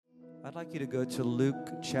I'd like you to go to Luke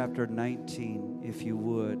chapter 19, if you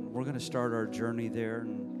would. We're going to start our journey there.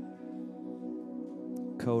 And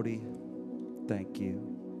Cody, thank you.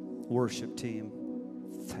 Worship team,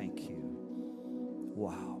 thank you.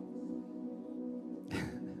 Wow. I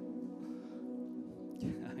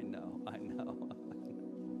know.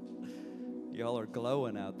 Y'all are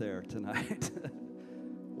glowing out there tonight.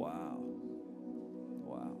 Wow.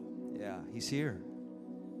 Yeah, he's here.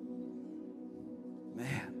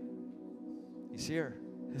 Man. He's here.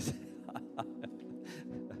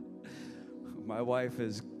 My wife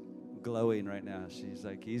is glowing right now. She's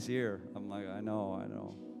like, he's here. I'm like, I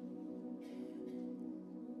know.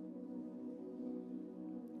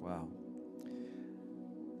 Wow.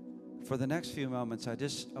 For the next few moments, I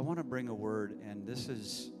want to bring a word, and this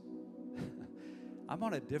is, I'm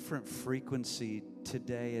on a different frequency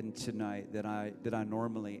today and tonight than I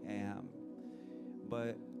normally am.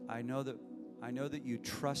 But I know that you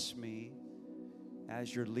trust me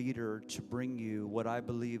as your leader to bring you what I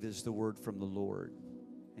believe is the word from the Lord.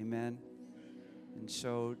 Amen. And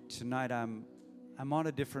so tonight I'm on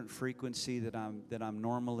a different frequency that I'm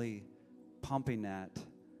normally pumping at.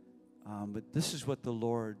 But this is what the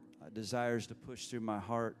Lord desires to push through my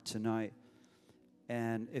heart tonight.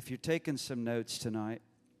 And if you're taking some notes tonight,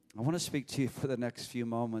 I want to speak to you for the next few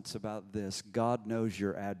moments about this. God knows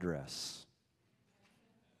your address.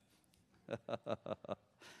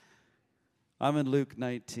 I'm in Luke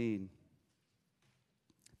 19.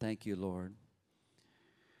 Thank you, Lord.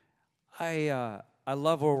 I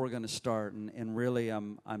love where we're going to start, and really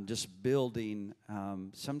I'm just building.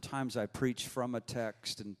 Sometimes I preach from a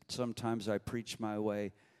text, and sometimes I preach my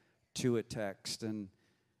way to a text, and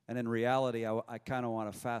in reality, I kind of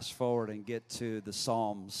want to fast forward and get to the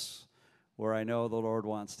Psalms, where I know the Lord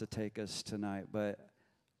wants to take us tonight. But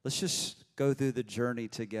let's just go through the journey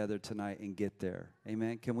together tonight and get there.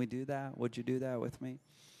 Amen. Can we do that? Would you do that with me?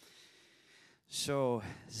 So,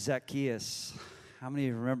 Zacchaeus. How many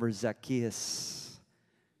of you remember Zacchaeus?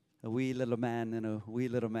 A wee little man, and a wee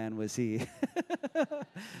little man was he.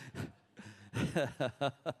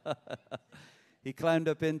 He climbed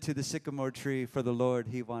up into the sycamore tree for the Lord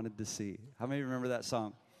he wanted to see. How many remember that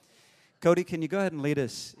song? Cody, can you go ahead and lead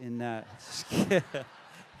us in that?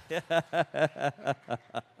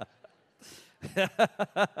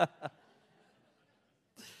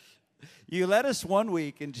 You led us one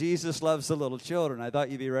week, and Jesus loves the little children. I thought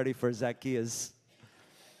you'd be ready for Zacchaeus.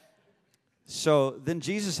 So then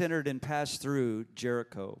Jesus entered and passed through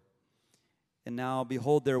Jericho. And now,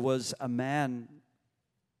 behold, there was a man,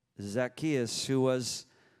 Zacchaeus, who was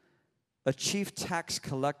a chief tax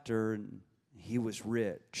collector, and he was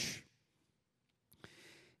rich.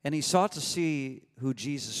 And he sought to see who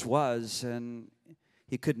Jesus was, and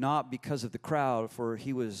he could not because of the crowd, for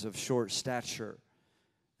he was of short stature.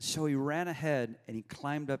 So he ran ahead, and he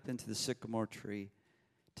climbed up into the sycamore tree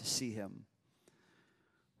to see him,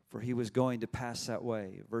 for he was going to pass that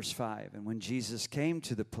way. Verse 5, and when Jesus came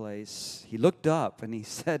to the place, he looked up, and he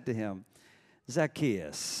said to him,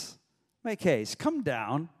 Zacchaeus, make haste, come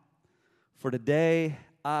down, for today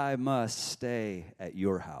I must stay at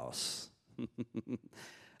your house.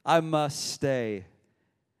 I must stay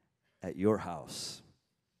at your house.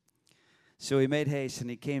 So he made haste, and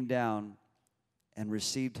he came down and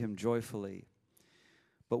received him joyfully.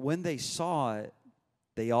 But when they saw it,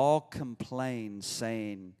 they all complained,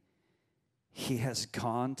 saying, he has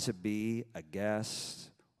gone to be a guest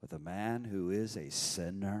with a man who is a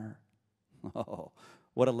sinner. Oh,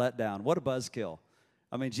 what a letdown. What a buzzkill.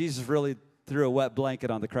 I mean, Jesus really threw a wet blanket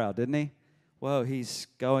on the crowd, didn't he? Whoa, he's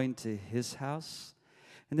going to his house?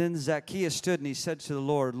 And then Zacchaeus stood and he said to the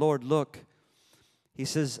Lord, Lord, look. He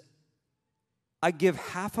says, I give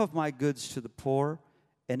half of my goods to the poor,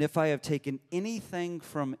 and if I have taken anything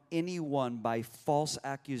from anyone by false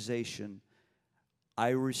accusation, I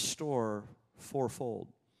restore fourfold.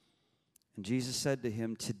 And Jesus said to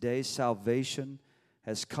him, today salvation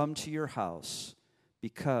has come to your house,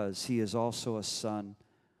 because he is also a son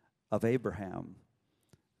of Abraham.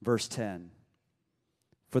 Verse 10,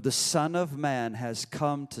 for the Son of Man has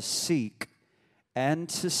come to seek and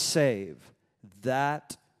to save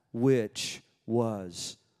that which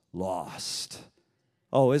was lost.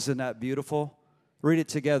 Oh, isn't that beautiful? Read it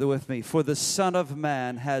together with me. For the Son of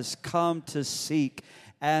Man has come to seek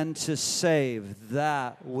and to save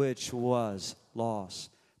that which was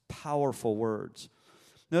lost. Powerful words.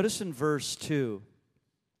 Notice in verse 2,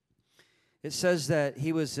 it says that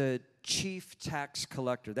he was a chief tax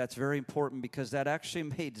collector. That's very important because that actually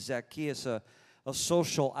made Zacchaeus a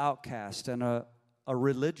social outcast and a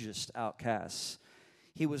religious outcast.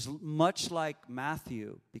 He was much like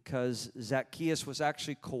Matthew because Zacchaeus was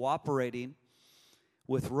actually cooperating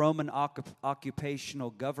with Roman occupational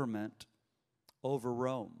government over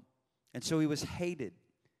Rome. And so he was hated.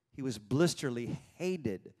 He was blisterly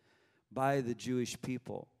hated by the Jewish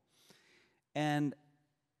people. And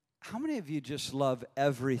how many of you just love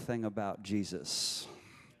everything about Jesus?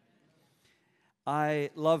 I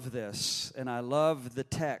love this, and I love the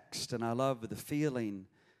text, and I love the feeling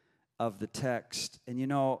of the text. And you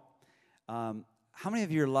know, how many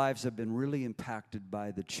of your lives have been really impacted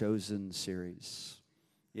by the Chosen series?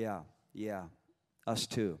 Yeah, us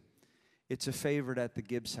too. It's a favorite at the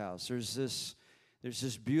Gibbs house. There's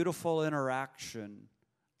this beautiful interaction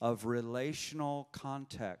of relational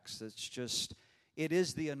context. It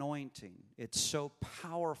is the anointing. It's so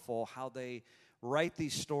powerful how they write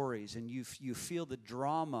these stories, and you feel the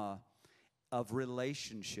drama of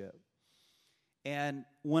relationship. And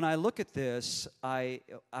when I look at this, I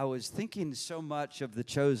was thinking so much of The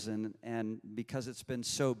Chosen, and because it's been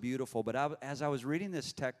so beautiful. But as I was reading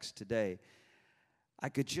this text today, I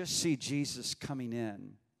could just see Jesus coming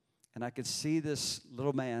in, and I could see this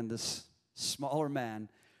little man, this smaller man,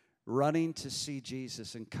 running to see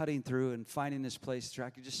Jesus and cutting through and finding his place through. I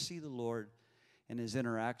could just see the Lord and his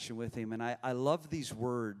interaction with him. And I love these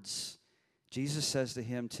words. Jesus says to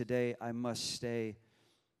him, "Today I must stay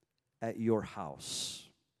at your house.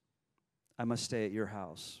 I must stay at your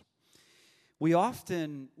house." We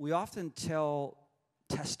often tell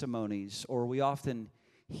testimonies, or we often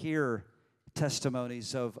hear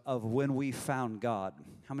testimonies of when we found God.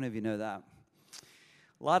 How many of you know that?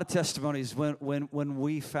 A lot of testimonies when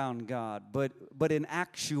we found God, but in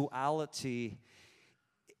actuality,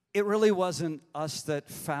 it really wasn't us that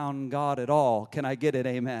found God at all. Can I get an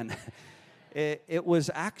amen? It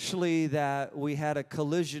was actually that we had a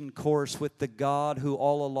collision course with the God who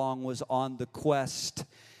all along was on the quest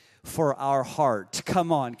for our heart.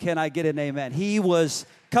 Come on, can I get an amen?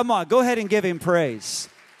 Come on, go ahead and give him praise.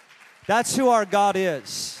 That's who our God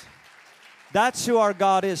is. That's who our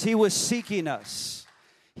God is. He was seeking us.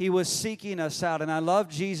 He was seeking us out. And I love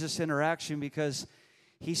Jesus' interaction because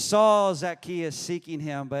he saw Zacchaeus seeking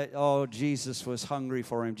him, but Jesus was hungry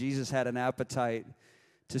for him. Jesus had an appetite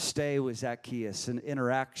to stay with Zacchaeus, an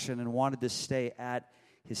interaction, and wanted to stay at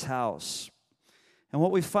his house. And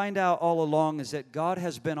what we find out all along is that God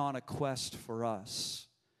has been on a quest for us.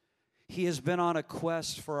 He has been on a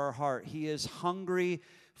quest for our heart. He is hungry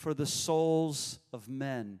for the souls of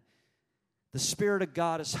men. The Spirit of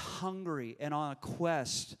God is hungry and on a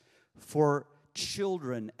quest for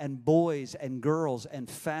children and boys and girls and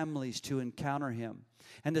families to encounter him.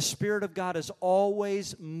 And the Spirit of God is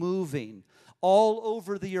always moving all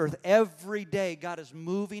over the earth. Every day, God is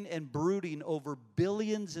moving and brooding over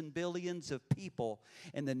billions and billions of people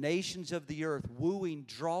in the nations of the earth, wooing,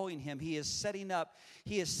 drawing him. He is setting up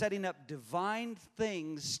divine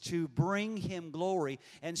things to bring him glory,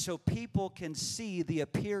 and so people can see the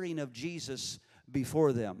appearing of Jesus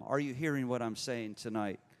before them. Are you hearing what I'm saying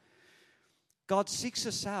tonight? God seeks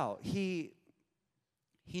us out. He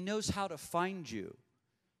knows how to find you.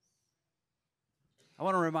 I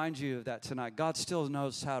want to remind you of that tonight. God still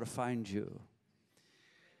knows how to find you.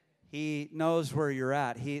 He knows where you're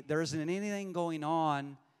at. There isn't anything going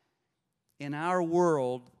on in our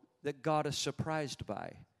world that God is surprised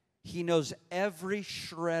by. He knows every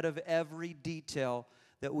shred of every detail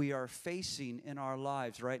that we are facing in our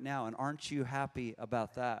lives right now. And aren't you happy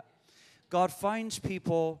about that? God finds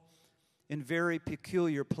people in very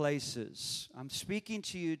peculiar places. I'm speaking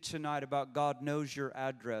to you tonight about God knows your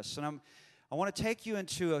address. And I want to take you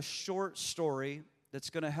into a short story that's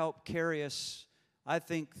going to help carry us, I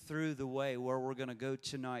think, through the way where we're going to go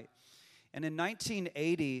tonight. And in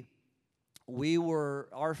 1980,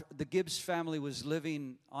 the Gibbs family was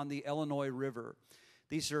living on the Illinois River.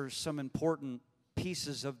 These are some important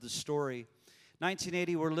pieces of the story.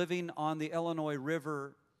 1980, we're living on the Illinois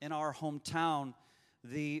River in our hometown.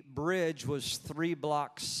 The bridge was 3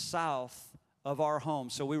 blocks south of our home.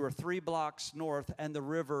 So we were 3 blocks north, and the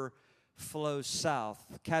river flows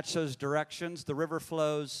south. Catch those directions. The river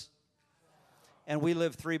flows, and we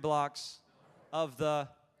live 3 blocks of the...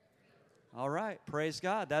 All right, praise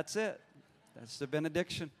God. That's it. That's the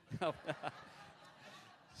benediction.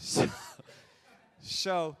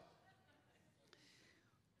 So,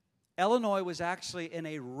 Illinois was actually in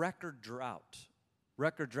a record drought.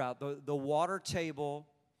 The water table,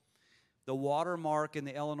 the water mark in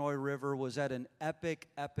the Illinois River was at an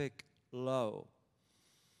epic low.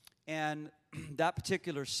 And that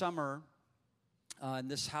particular summer, in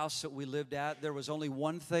this house that we lived at, there was only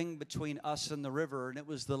one thing between us and the river, and it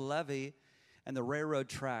was the levee and the railroad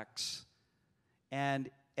tracks. And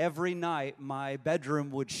every night, my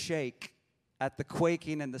bedroom would shake at the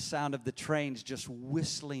quaking and the sound of the trains just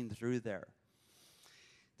whistling through there.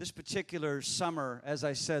 This particular summer, as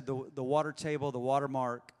I said, the water table, the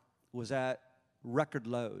watermark, was at record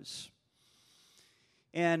lows.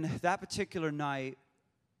 And that particular night,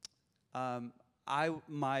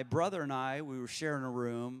 my brother and I, we were sharing a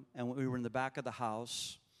room, and we were in the back of the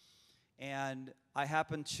house. And I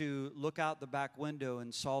happened to look out the back window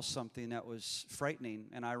and saw something that was frightening.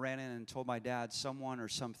 And I ran in and told my dad, someone or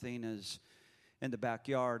something is in the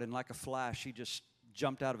backyard. And like a flash, he just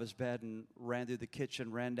jumped out of his bed and ran through the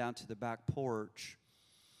kitchen, ran down to the back porch.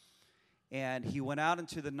 And he went out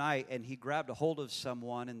into the night, and he grabbed a hold of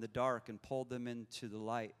someone in the dark and pulled them into the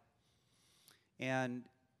light. And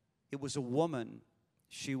it was a woman.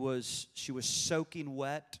 She was soaking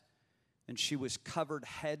wet, and she was covered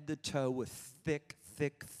head to toe with thick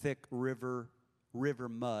river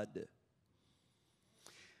mud.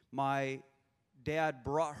 My dad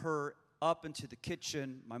brought her up into the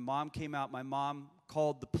kitchen. My mom came out. My mom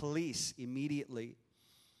called the police immediately.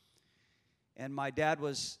 And my dad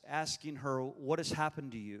was asking her, what has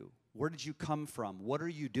happened to you? Where did you come from? What are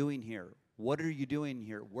you doing here? What are you doing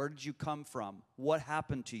here? Where did you come from? What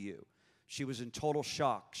happened to you? She was in total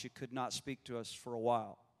shock. She could not speak to us for a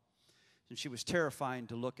while. And she was terrifying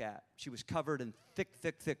to look at. She was covered in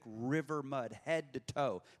thick river mud, head to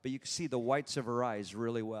toe. But you could see the whites of her eyes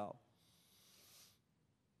really well.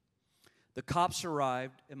 The cops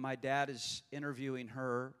arrived, and my dad is interviewing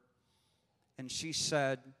her. And she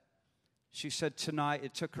said tonight,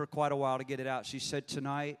 it took her quite a while to get it out. She said,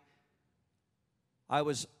 tonight, I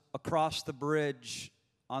was across the bridge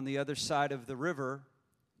on the other side of the river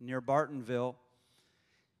near Bartonville.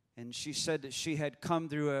 And she said that she had come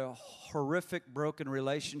through a horrific broken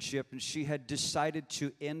relationship, and she had decided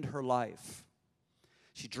to end her life.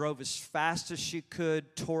 She drove as fast as she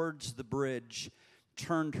could towards the bridge,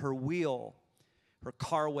 turned her wheel. Her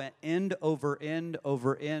car went end over end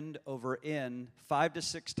over end over end, 5 to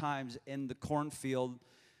 6 times in the cornfield.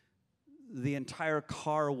 The entire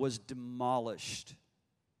car was demolished.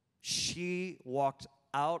 She walked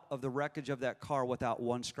out of the wreckage of that car without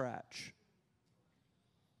one scratch.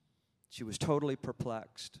 She was totally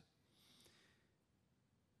perplexed.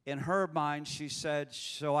 In her mind, she said,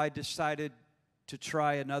 so I decided to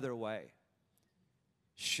try another way.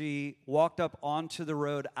 She walked up onto the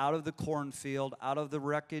road, out of the cornfield, out of the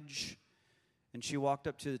wreckage, and she walked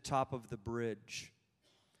up to the top of the bridge.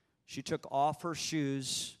 She took off her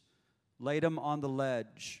shoes, laid them on the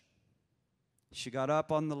ledge. She got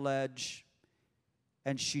up on the ledge,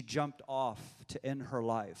 and she jumped off to end her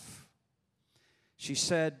life. She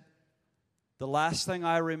said, the last thing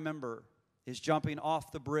I remember is jumping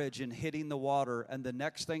off the bridge and hitting the water, and the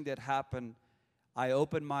next thing that happened, I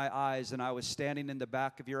opened my eyes, and I was standing in the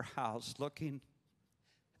back of your house looking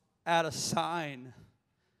at a sign.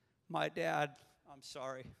 My dad, I'm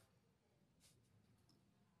sorry.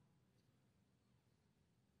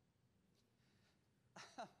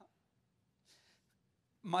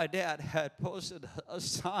 My dad had posted a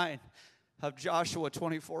sign of Joshua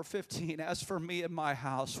 24:15. As for me and my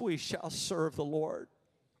house, we shall serve the Lord.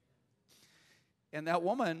 And that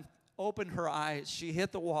woman opened her eyes. She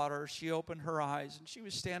hit the water. She opened her eyes, and she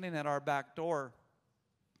was standing at our back door.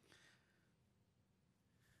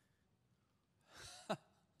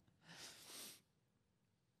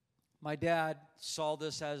 My dad saw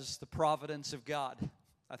this as the providence of God.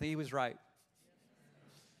 I think he was right.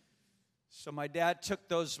 So my dad took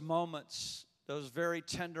those moments, those very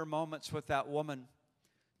tender moments with that woman,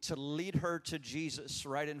 to lead her to Jesus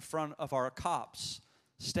right in front of our cops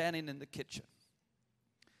standing in the kitchen.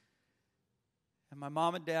 And my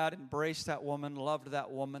mom and dad embraced that woman, loved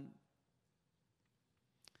that woman.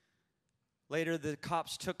 Later, the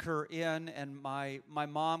cops took her in, and my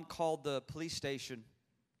mom called the police station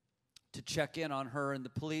to check in on her. And the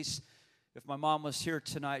police, if my mom was here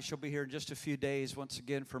tonight, she'll be here in just a few days once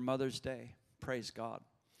again for Mother's Day. Praise God.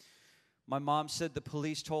 My mom said the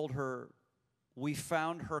police told her, we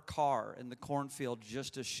found her car in the cornfield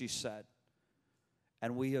just as she said.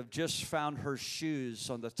 And we have just found her shoes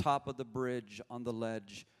on the top of the bridge on the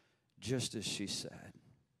ledge, just as she said.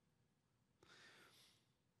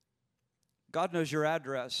 God knows your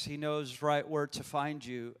address. He knows right where to find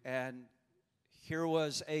you. And here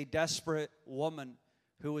was a desperate woman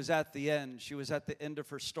who was at the end. She was at the end of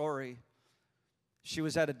her story. She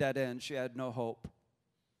was at a dead end. She had no hope.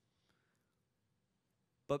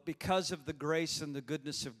 But because of the grace and the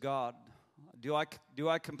goodness of God, do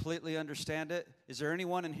I completely understand it? Is there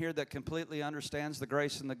anyone in here that completely understands the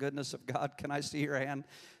grace and the goodness of God? Can I see your hand?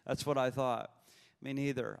 That's what I thought. Me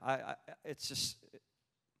neither. It's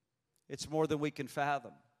more than we can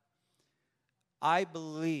fathom. I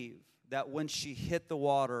believe that when she hit the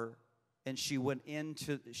water and she went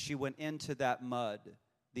into that mud,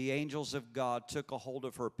 the angels of God took a hold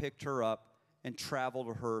of her, picked her up, and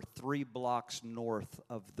traveled her 3 blocks north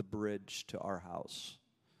of the bridge to our house.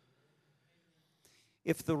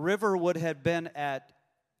 If the river would have been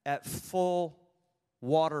at full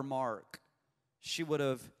water mark, she would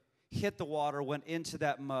have hit the water, went into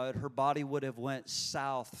that mud. Her body would have went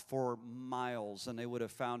south for miles, and they would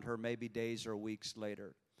have found her maybe days or weeks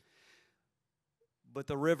later. But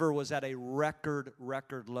the river was at a record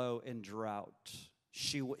low in drought.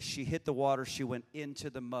 She hit the water, she went into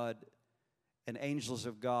the mud, and angels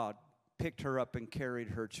of God picked her up and carried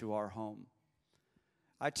her to our home.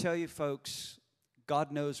 I tell you, folks,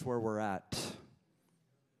 God knows where we're at.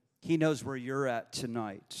 He knows where you're at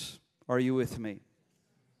tonight. Are you with me?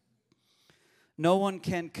 No one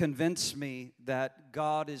can convince me that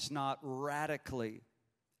God is not radically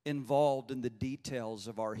involved in the details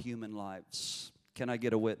of our human lives. Can I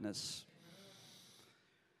get a witness?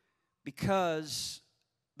 Because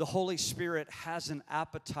the Holy Spirit has an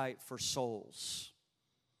appetite for souls.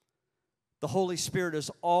 The Holy Spirit is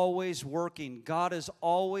always working. God is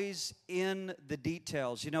always in the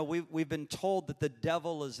details. You know, we've been told that the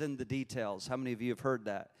devil is in the details. How many of you have heard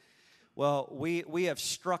that? Well, we have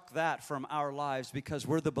struck that from our lives because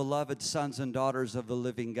we're the beloved sons and daughters of the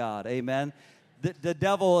living God. Amen? The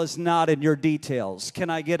devil is not in your details. Can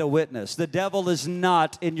I get a witness? The devil is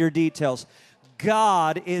not in your details.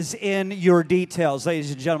 God is in your details, ladies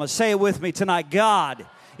and gentlemen. Say it with me tonight. God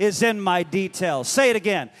is in my details. Say it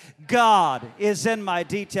again. God is in my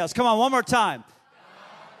details. Come on, one more time.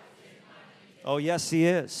 Oh, yes, He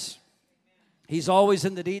is. He's always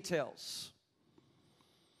in the details.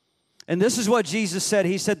 And this is what Jesus said.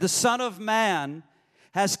 He said, the Son of Man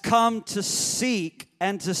has come to seek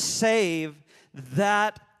and to save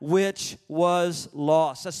that which was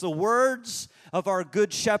lost. That's the words of our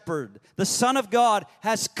good shepherd. The Son of God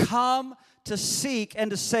has come to seek and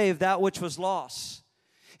to save that which was lost.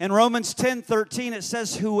 In Romans 10:13 it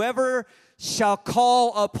says, whoever shall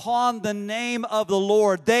call upon the name of the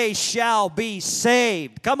Lord, they shall be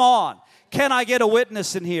saved. Come on. Can I get a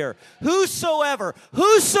witness in here? Whosoever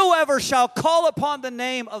shall call upon the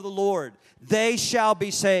name of the Lord, they shall be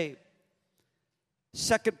saved.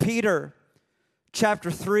 2 Peter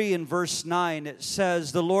Chapter 3 and verse 9, it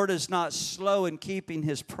says, the Lord is not slow in keeping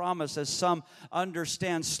His promise, as some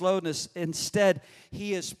understand slowness. Instead,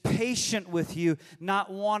 He is patient with you,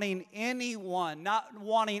 not wanting anyone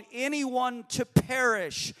to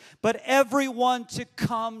perish, but everyone to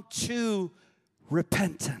come to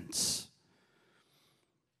repentance.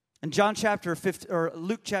 In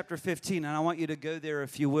Luke chapter 15, and I want you to go there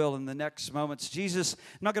if you will in the next moments. Jesus,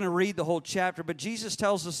 I'm not going to read the whole chapter, but Jesus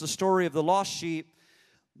tells us the story of the lost sheep,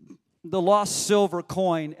 the lost silver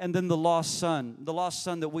coin, and then the lost son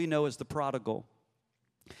that we know as the prodigal.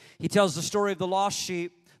 He tells the story of the lost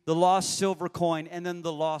sheep, the lost silver coin, and then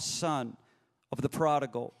the lost son of the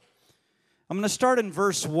prodigal. I'm going to start in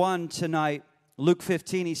verse 1 tonight, Luke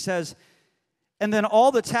 15. He says, and then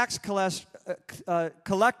all the tax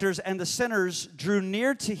collectors and the sinners drew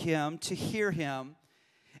near to Him to hear Him.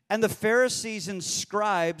 And the Pharisees and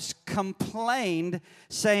scribes complained,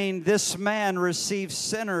 saying, this man receives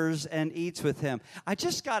sinners and eats with him. I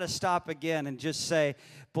just got to stop again and just say,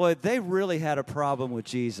 boy, they really had a problem with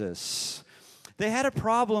Jesus. They had a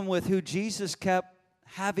problem with who Jesus kept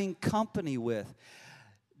having company with.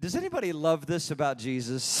 Does anybody love this about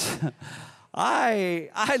Jesus? I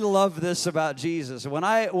love this about Jesus. When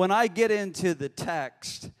I get into the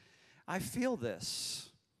text, I feel this.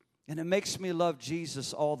 And it makes me love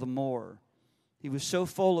Jesus all the more. He was so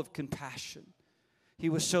full of compassion. He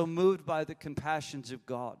was so moved by the compassions of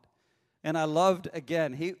God. And I loved,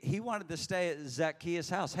 again, he wanted to stay at Zacchaeus'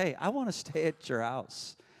 house. Hey, I want to stay at your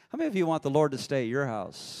house. How many of you want the Lord to stay at your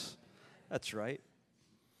house? That's right.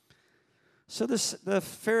 So the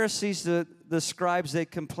Pharisees, the scribes, they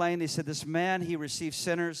complained. They said, this man, he receives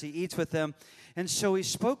sinners, he eats with them. And so he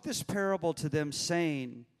spoke this parable to them,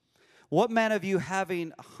 saying, what man of you having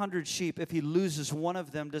 100 sheep, if he loses one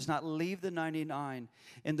of them, does not leave the 99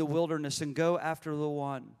 in the wilderness and go after the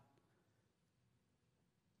one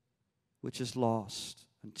which is lost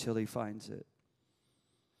until he finds it?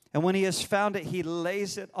 And when he has found it, he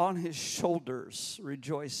lays it on his shoulders,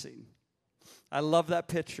 rejoicing. I love that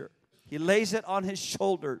picture. He lays it on his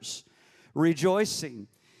shoulders, rejoicing.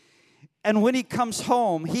 And when he comes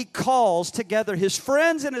home, he calls together his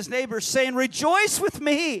friends and his neighbors, saying, rejoice with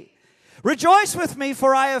me. Rejoice with me,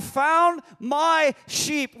 for I have found my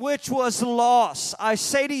sheep which was lost. I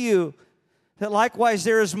say to you that likewise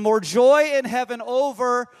there is more joy in heaven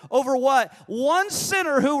over what? One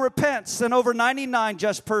sinner who repents than over 99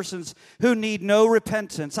 just persons who need no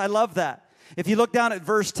repentance. I love that. If you look down at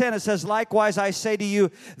verse 10, it says, likewise I say to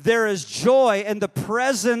you, there is joy in the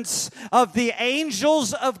presence of the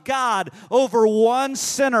angels of God over one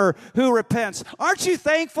sinner who repents. Aren't you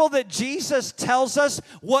thankful that Jesus tells us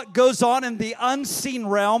what goes on in the unseen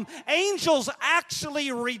realm? Angels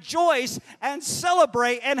actually rejoice and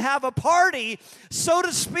celebrate and have a party, so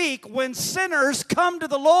to speak, when sinners come to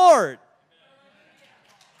the Lord.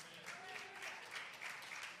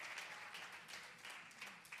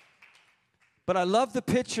 But I love the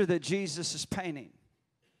picture that Jesus is painting.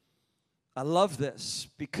 I love this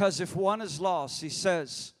because if one is lost, he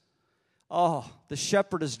says, oh, the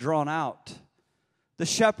shepherd is drawn out. The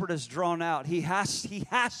shepherd is drawn out. He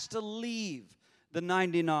has to leave the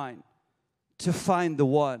 99 to find the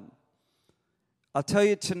one. I'll tell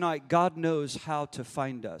you tonight, God knows how to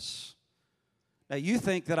find us. Now, you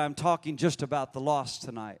think that I'm talking just about the lost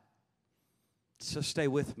tonight. So stay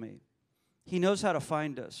with me. He knows how to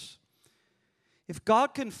find us. If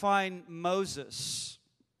God can find Moses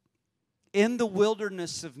in the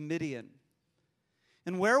wilderness of Midian,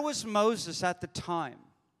 and where was Moses at the time?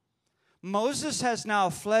 Moses has now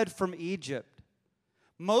fled from Egypt.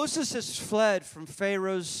 Moses has fled from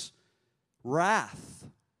Pharaoh's wrath.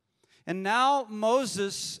 And now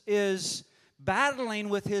Moses is battling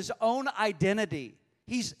with his own identity.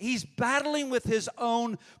 He's battling with his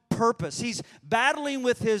own purpose. He's battling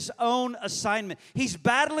with his own assignment. He's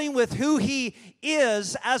battling with who he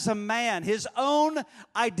is as a man, his own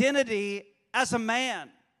identity as a man.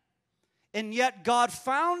 And yet God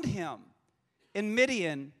found him in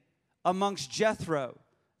Midian amongst Jethro.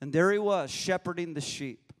 And there he was, shepherding the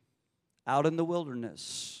sheep out in the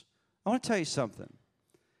wilderness. I want to tell you something.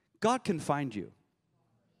 God can find you.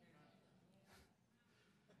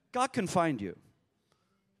 God can find you.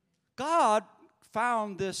 God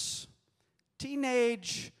found this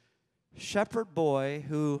teenage shepherd boy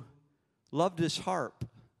who loved his harp.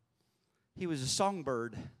 He was a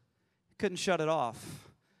songbird. Couldn't shut it off.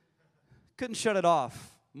 Couldn't shut it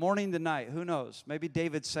off. Morning to night, who knows? Maybe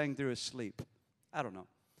David sang through his sleep. I don't know.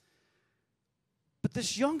 But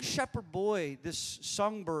this young shepherd boy, this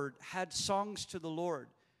songbird, had songs to the Lord.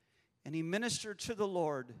 And he ministered to the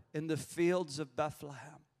Lord in the fields of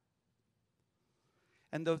Bethlehem.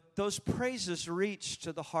 And those praises reached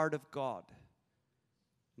to the heart of God.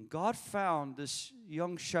 And God found this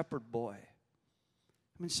young shepherd boy.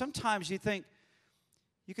 I mean, sometimes you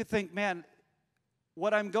could think, man,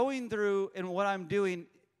 what I'm going through and what I'm doing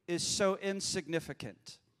is so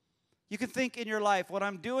insignificant. You can think in your life, what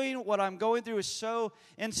I'm doing, what I'm going through is so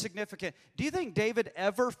insignificant. Do you think David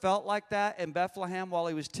ever felt like that in Bethlehem while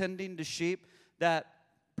he was tending the sheep? That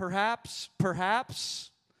perhaps,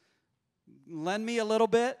 lend me a little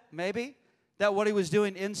bit, maybe, that what he was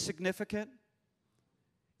doing insignificant?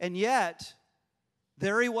 And yet,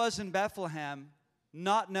 there he was in Bethlehem,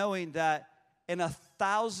 not knowing that in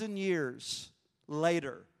 1,000 years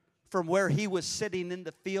later, from where he was sitting in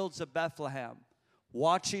the fields of Bethlehem,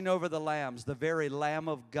 watching over the lambs, the very Lamb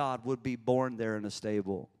of God would be born there in a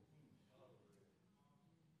stable.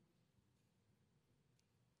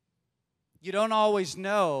 You don't always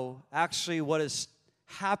know actually what is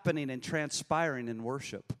happening and transpiring in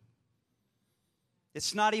worship.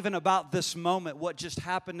 It's not even about this moment, what just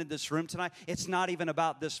happened in this room tonight. It's not even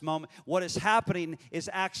about this moment. What is happening is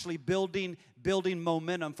actually building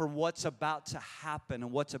momentum for what's about to happen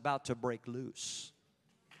and what's about to break loose.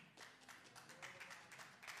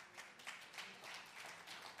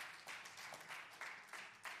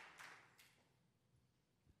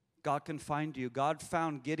 God can find you. God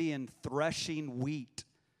found Gideon threshing wheat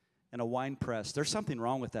in a wine press. There's something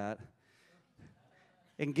wrong with that.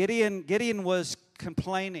 And Gideon was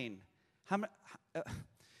complaining. How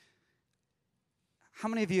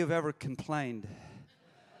many of you have ever complained?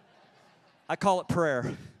 I call it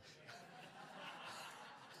prayer.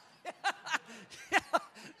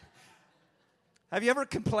 Have you ever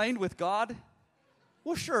complained with God?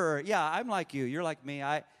 Well, sure. Yeah, I'm like you. You're like me.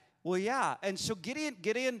 Well, yeah. And so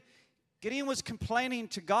Gideon was complaining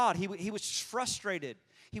to God. He was frustrated.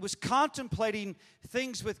 He was contemplating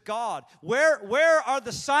things with God. Where are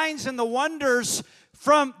the signs and the wonders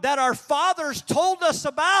from that our fathers told us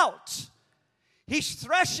about? He's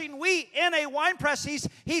threshing wheat in a winepress.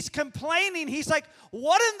 He's complaining. He's like,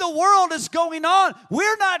 what in the world is going on?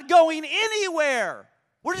 We're not going anywhere.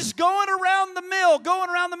 We're just going around the mill.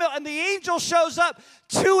 And the angel shows up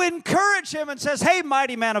to encourage him and says, hey,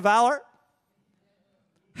 mighty man of valor.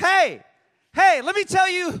 Hey, let me tell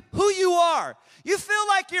you who you are. You feel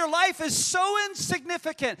like your life is so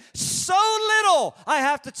insignificant, so little. I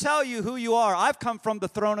have to tell you who you are. I've come from the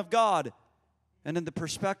throne of God. And in the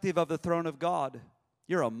perspective of the throne of God,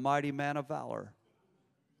 you're a mighty man of valor.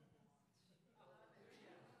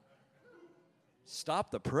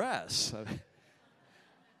 Stop the press.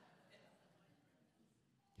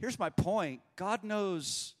 Here's my point. God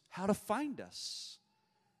knows how to find us.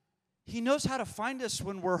 He knows how to find us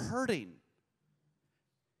when we're hurting.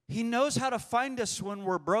 He knows how to find us when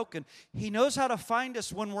we're broken. He knows how to find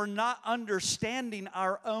us when we're not understanding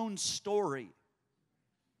our own story.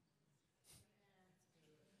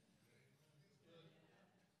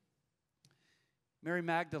 Mary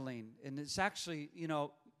Magdalene, and it's actually,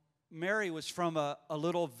 Mary was from a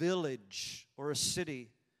little village or a city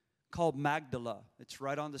called Magdala. It's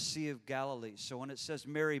right on the Sea of Galilee. So when it says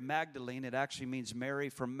Mary Magdalene, it actually means Mary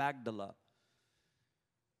from Magdala.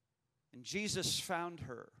 And Jesus found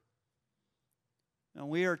her. And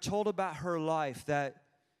we are told about her life that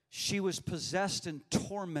she was possessed and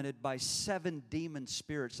tormented by 7 demon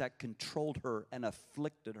spirits that controlled her and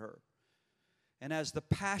afflicted her. And as the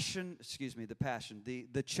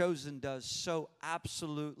Chosen does so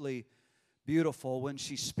absolutely beautiful when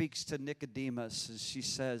she speaks to Nicodemus, and she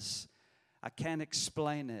says, I can't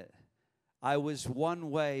explain it. I was one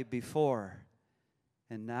way before,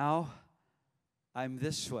 and now I'm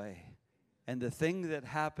this way. And the thing that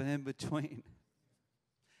happened in between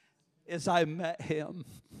is I met him.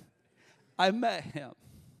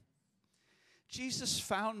 Jesus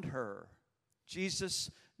found her. Jesus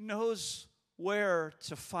knows where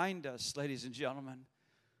to find us, ladies and gentlemen.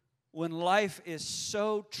 When life is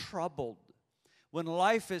so troubled, when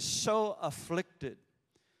life is so afflicted,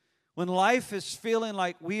 when life is feeling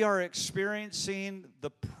like we are experiencing the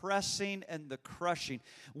pressing and the crushing.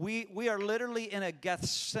 We are literally in a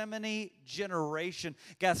Gethsemane generation.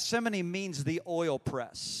 Gethsemane means the oil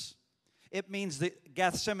press. It means the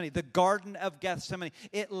Gethsemane, the Garden of Gethsemane.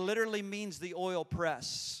 It literally means the oil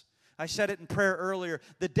press. I said it in prayer earlier.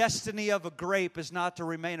 The destiny of a grape is not to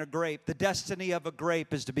remain a grape. The destiny of a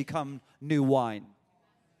grape is to become new wine.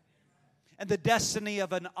 And the destiny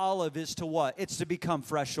of an olive is to what? It's to become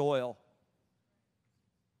fresh oil.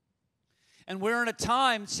 And we're in a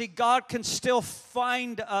time, see, God can still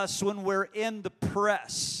find us when we're in the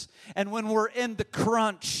press and when we're in the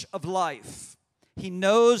crunch of life. He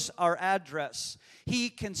knows our address. He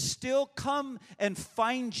can still come and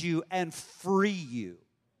find you and free you.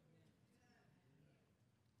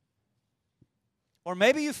 Or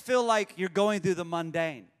maybe you feel like you're going through the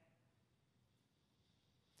mundane.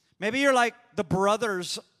 Maybe you're like the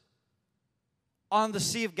brothers on the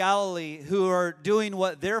Sea of Galilee who are doing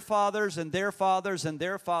what their fathers and their fathers and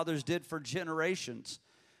their fathers did for generations.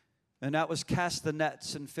 And that was cast the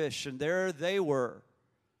nets and fish. And there they were,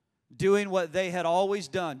 doing what they had always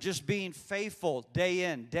done, just being faithful day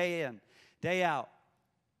in, day out,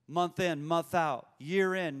 month in, month out,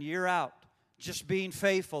 year in, year out, just being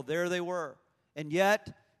faithful. There they were. And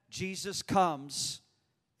yet, Jesus comes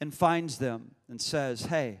and finds them and says,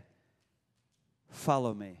 hey,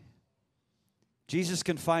 follow me. Jesus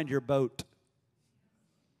can find your boat.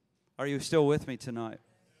 Are you still with me tonight?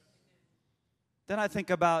 Then I think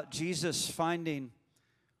about Jesus finding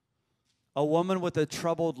a woman with a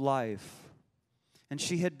troubled life. And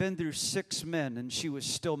she had been through 6 men and she was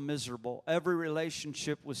still miserable. Every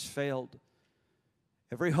relationship was failed.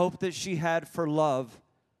 Every hope that she had for love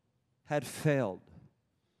had failed.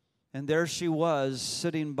 And there she was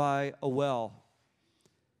sitting by a well.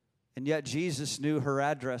 And yet Jesus knew her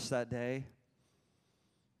address that day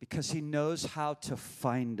because he knows how to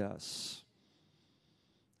find us.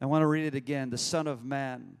 I want to read it again. The Son of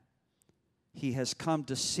Man, he has come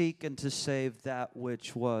to seek and to save that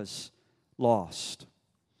which was lost.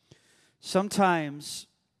 Sometimes,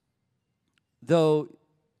 though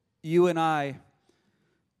you and I,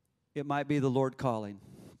 it might be the Lord calling.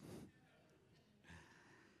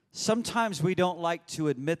 Sometimes we don't like to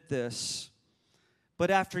admit this,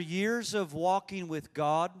 but after years of walking with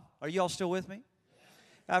God, are you all still with me?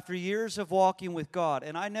 After years of walking with God,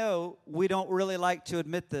 and I know we don't really like to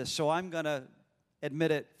admit this, so I'm going to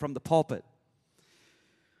admit it from the pulpit.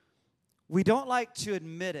 We don't like to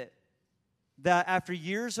admit it, that after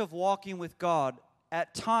years of walking with God,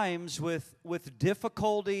 at times with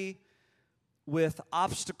difficulty, with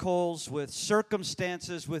obstacles, with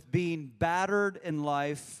circumstances, with being battered in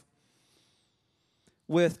life,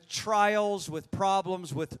 with trials, with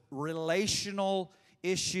problems, with relational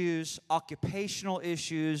issues, occupational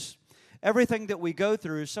issues, everything that we go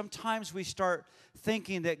through, sometimes we start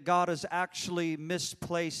thinking that God has actually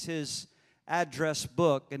misplaced his address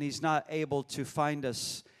book, and he's not able to find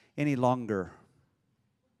us any longer.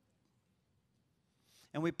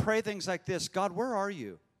 And we pray things like this: God, where are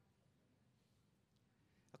you?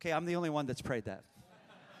 Okay, I'm the only one that's prayed that.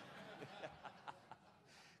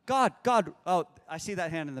 God, oh, I see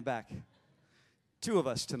that hand in the back. 2 of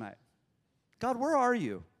us tonight. God, where are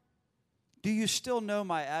you? Do you still know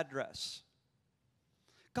my address?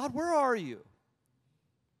 God, where are you?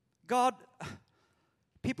 God,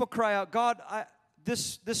 people cry out, God,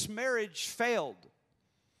 this marriage failed.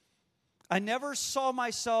 I never saw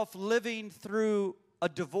myself living through a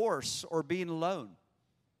divorce or being alone.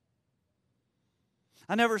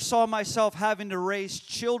 I never saw myself having to raise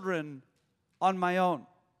children on my own.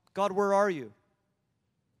 God, where are you?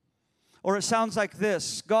 Or it sounds like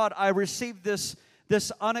this: God, I received this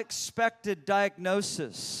unexpected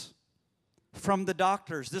diagnosis from the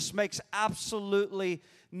doctors. This makes absolutely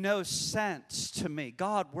no sense to me.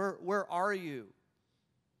 God, where are you?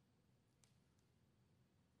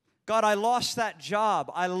 God, I lost that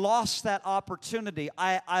job. I lost that opportunity.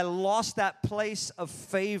 I lost that place of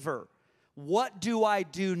favor. What do I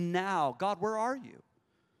do now? God, where are you?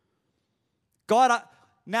 God,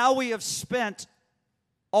 now we have spent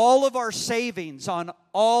all of our savings on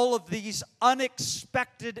all of these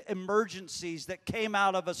unexpected emergencies that came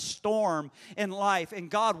out of a storm in life. And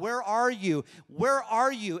God, where are you? Where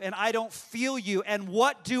are you? And I don't feel you. And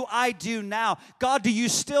what do I do now? God, do you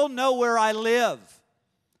still know where I live?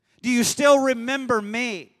 Do you still remember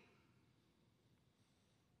me?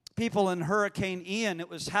 People in Hurricane Ian, it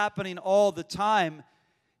was happening all the time.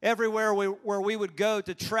 Everywhere where we would go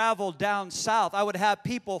to travel down south, I would have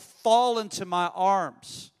people fall into my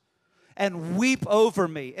arms and weep over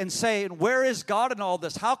me and say, where is God in all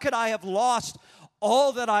this? How could I have lost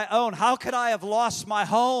all that I own? How could I have lost my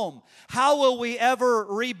home? How will we ever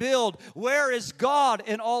rebuild? Where is God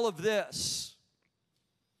in all of this?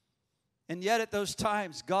 And yet at those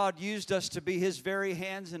times, God used us to be His very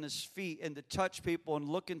hands and His feet, and to touch people and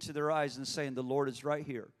look into their eyes and saying, the Lord is right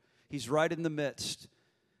here. He's right in the midst.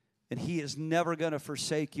 And He is never going to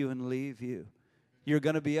forsake you and leave you. You're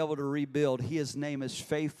going to be able to rebuild. His name is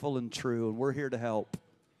faithful and true, and we're here to help.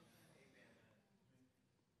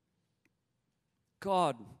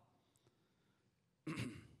 God, how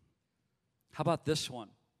about this one?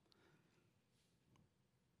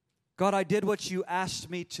 God, I did what you asked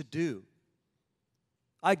me to do.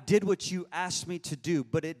 I did what you asked me to do,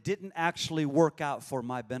 but it didn't actually work out for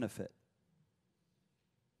my benefit.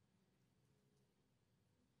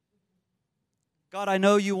 God, I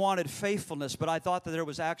know you wanted faithfulness, but I thought that there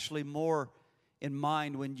was actually more in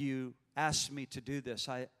mind when you asked me to do this.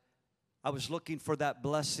 I was looking for that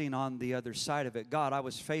blessing on the other side of it. God, I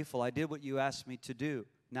was faithful. I did what you asked me to do.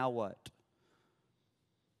 Now what?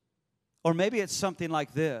 Or maybe it's something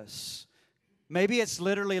like this. Maybe it's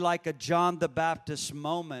literally like a John the Baptist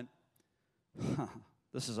moment.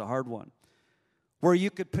 This is a hard one. Where you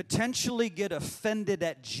could potentially get offended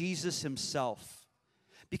at Jesus Himself,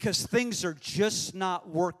 because things are just not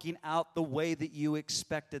working out the way that you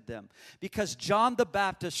expected them. Because John the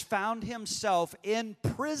Baptist found himself in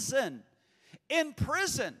prison. In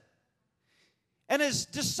prison. And his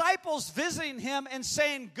disciples visiting him and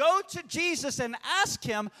saying, go to Jesus and ask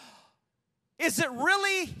Him, is it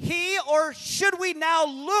really He, or should we now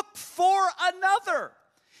look for another?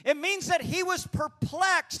 It means that he was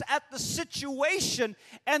perplexed at the situation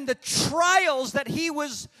and the trials that he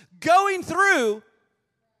was going through.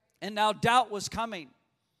 And now doubt was coming.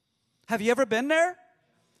 Have you ever been there?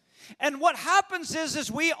 And what happens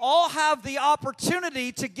is we all have the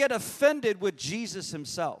opportunity to get offended with Jesus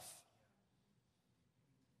Himself.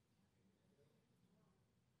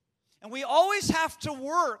 And we always have to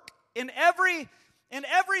work in every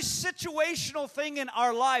situational thing in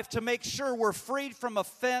our life to make sure we're freed from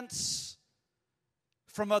offense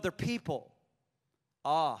from other people.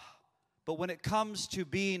 But when it comes to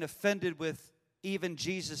being offended with even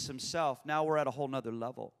Jesus Himself, now we're at a whole nother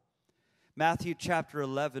level. Matthew chapter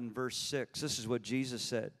 11, verse 6, this is what Jesus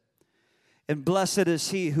said. And blessed is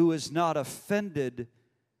he who is not offended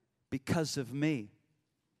because of me.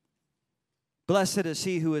 Blessed is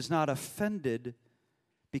he who is not offended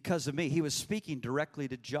because of me. He was speaking directly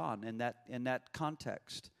to John in that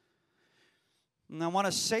context. And I want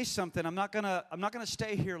to say something. I'm not gonna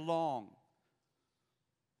stay here long.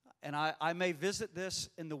 And I may visit this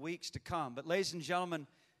in the weeks to come. But ladies and gentlemen,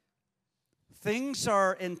 things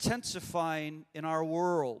are intensifying in our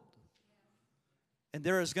world. And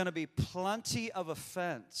there is going to be plenty of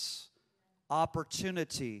offense,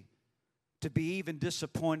 opportunity to be even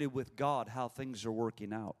disappointed with God how things are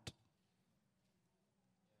working out.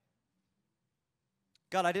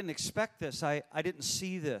 God, I didn't expect this. I didn't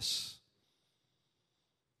see this.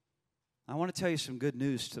 I want to tell you some good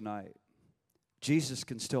news tonight. Jesus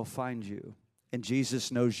can still find you, and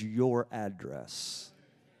Jesus knows your address.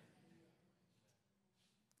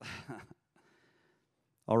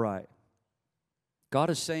 All right. God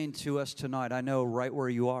is saying to us tonight, I know right where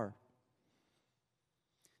you are.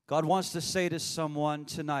 God wants to say to someone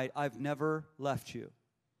tonight, I've never left you.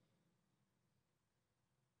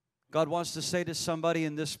 God wants to say to somebody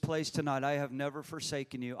in this place tonight, I have never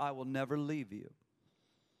forsaken you. I will never leave you.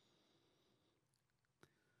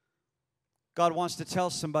 God wants to tell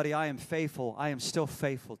somebody, I am faithful. I am still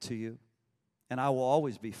faithful to you. And I will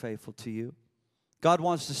always be faithful to you. God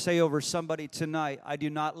wants to say over somebody tonight, I do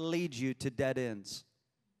not lead you to dead ends.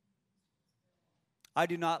 I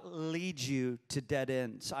do not lead you to dead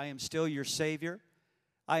ends. I am still your Savior.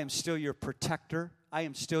 I am still your protector. I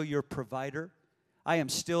am still your provider. I am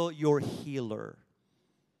still your healer.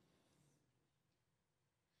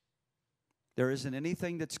 There isn't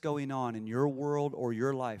anything that's going on in your world or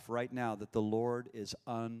your life right now that the Lord is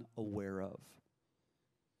unaware of.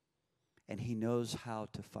 And He knows how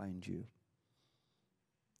to find you.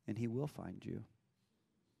 And He will find you.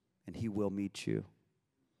 And He will meet you.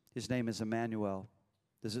 His name is Emmanuel.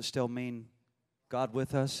 Does it still mean God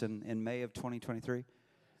with us in May of 2023?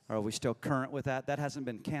 Or are we still current with that? That hasn't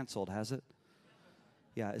been canceled, has it?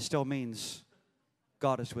 Yeah, it still means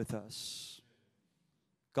God is with us.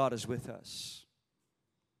 God is with us.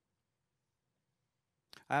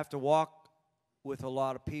 I have to walk with a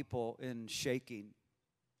lot of people in shaking.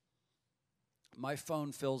 My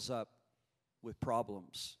phone fills up with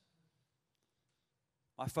problems.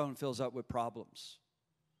 My phone fills up with problems.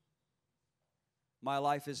 My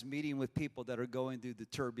life is meeting with people that are going through the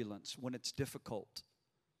turbulence, when it's difficult,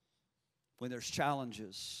 when there's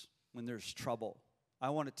challenges, when there's trouble. I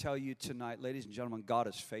want to tell you tonight, ladies and gentlemen, God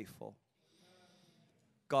is faithful.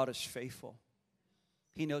 God is faithful.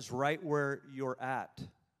 He knows right where you're at.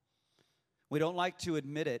 We don't like to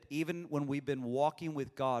admit it, even when we've been walking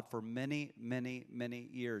with God for many, many, many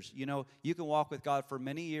years. You know, you can walk with God for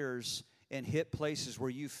many years and hit places where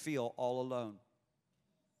you feel all alone.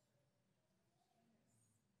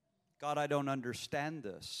 God, I don't understand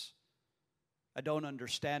this. I don't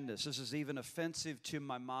understand this. This is even offensive to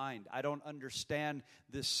my mind. I don't understand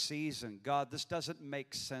this season. God, this doesn't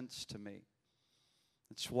make sense to me.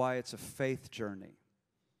 That's why it's a faith journey.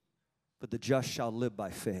 But the just shall live by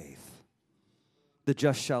faith. The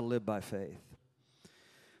just shall live by faith.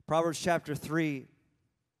 Proverbs chapter 3,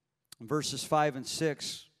 verses 5 and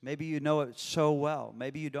 6. Maybe you know it so well.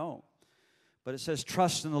 Maybe you don't. But it says,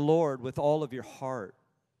 trust in the Lord with all of your heart.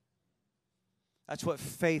 That's what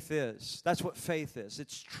faith is. That's what faith is.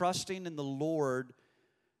 It's trusting in the Lord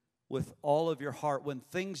with all of your heart. When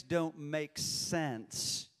things don't make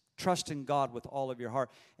sense, trust in God with all of your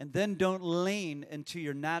heart. And then don't lean into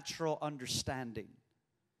your natural understanding.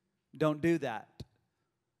 Don't do that.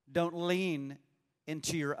 Don't lean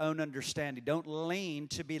into your own understanding. Don't lean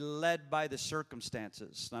to be led by the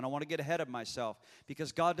circumstances. And I don't want to get ahead of myself,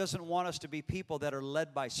 because God doesn't want us to be people that are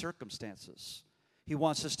led by circumstances. He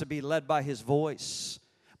wants us to be led by His voice,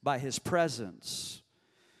 by His presence.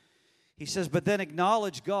 He says, but then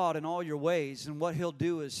acknowledge God in all your ways, and what He'll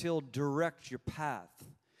do is He'll direct your path.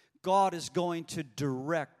 God is going to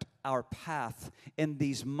direct our path in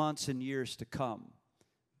these months and years to come.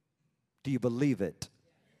 Do you believe it?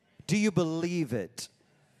 Do you believe it?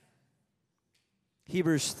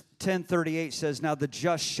 Hebrews 10:38 says, now the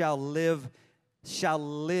just shall live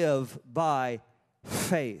by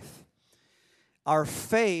faith. Our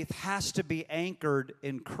faith has to be anchored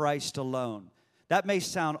in Christ alone. That may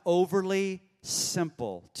sound overly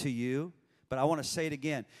simple to you, but I want to say it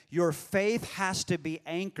again. Your faith has to be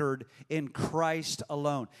anchored in Christ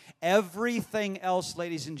alone. Everything else,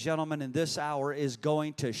 ladies and gentlemen, in this hour is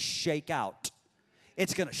going to shake out.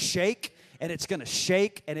 It's going to shake, and it's going to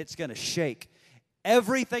shake, and it's going to shake.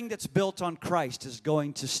 Everything that's built on Christ is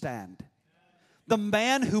going to stand. The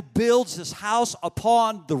man who builds his house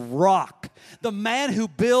upon the rock. The man who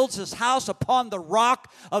builds his house upon the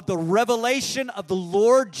rock of the revelation of the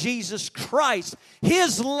Lord Jesus Christ.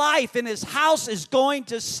 His life in his house is going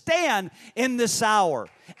to stand in this hour.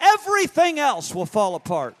 Everything else will fall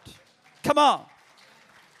apart. Come on.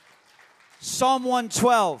 Psalm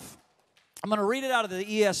 112. I'm going to read it out of the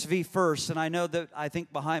ESV first, and I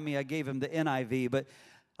think behind me I gave him the NIV, but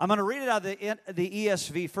I'm going to read it out of the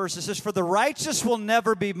ESV first. It says, for the righteous will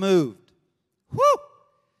never be moved. Woo!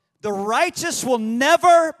 The righteous will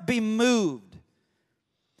never be moved.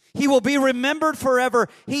 He will be remembered forever.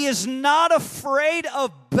 He is not afraid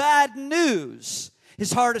of bad news.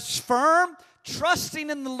 His heart is firm trusting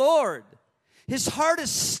in the Lord. His heart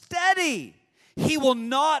is steady. He will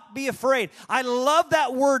not be afraid. I love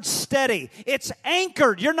that word steady. It's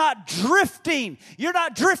anchored. You're not drifting. You're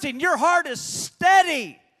not drifting. Your heart is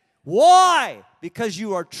steady. Why? Because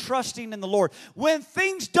you are trusting in the Lord. When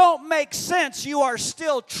things don't make sense, you are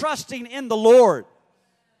still trusting in the Lord.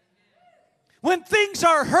 When things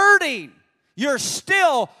are hurting, you're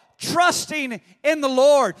still trusting in the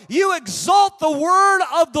Lord. You exalt the word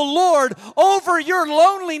of the Lord over your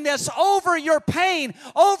loneliness, over your pain,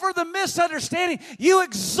 over the misunderstanding. You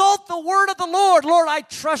exalt the word of the Lord. Lord, I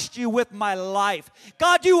trust you with my life.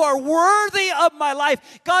 God, you are worthy of my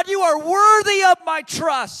life. God, you are worthy of my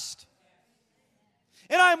trust.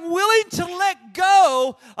 And I'm willing to let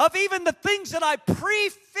go of even the things that I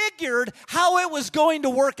prefigured how it was going to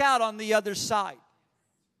work out on the other side.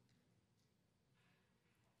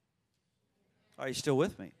 Are you still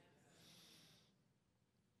with me?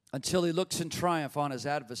 Until he looks in triumph on his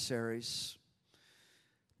adversaries.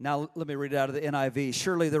 Now, let me read it out of the NIV.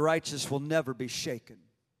 Surely the righteous will never be shaken.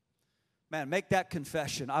 Man, make that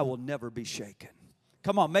confession. I will never be shaken.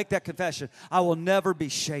 Come on, make that confession. I will never be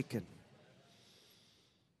shaken.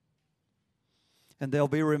 And they'll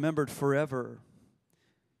be remembered forever.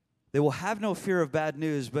 They will have no fear of bad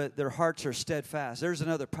news, but their hearts are steadfast. There's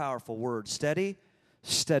another powerful word. Steady,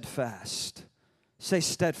 steadfast. Say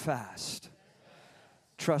steadfast.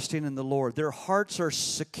 Trusting in the Lord. Their hearts are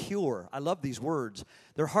secure. I love these words.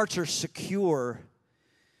 Their hearts are secure.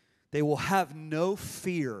 They will have no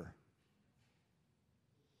fear.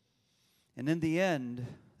 And in the end,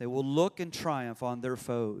 they will look in triumph on their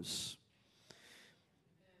foes.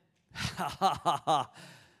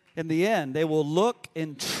 In the end, they will look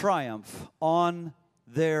in triumph on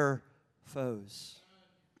their foes.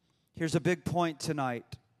 Here's a big point tonight.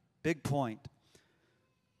 Big point.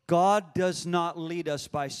 God does not lead us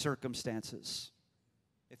by circumstances.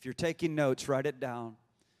 If you're taking notes, write it down.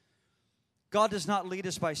 God does not lead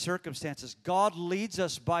us by circumstances. God leads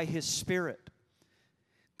us by His Spirit.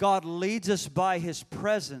 God leads us by His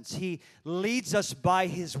presence. He leads us by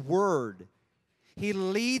His Word. He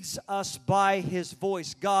leads us by His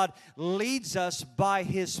voice. God leads us by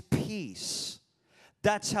His peace.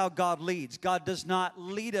 That's how God leads. God does not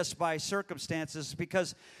lead us by circumstances,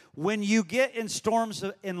 because when you get in storms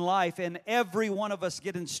in life, and every one of us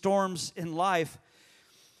get in storms in life,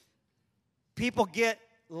 people get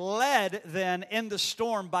led then in the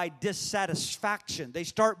storm by dissatisfaction. They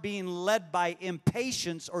start being led by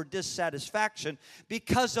impatience or dissatisfaction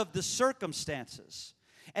because of the circumstances.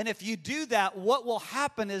 And if you do that, what will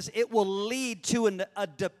happen is it will lead to a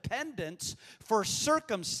dependence for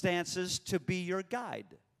circumstances to be your guide,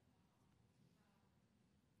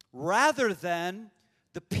 rather than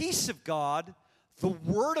the peace of God, the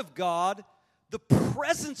Word of God, the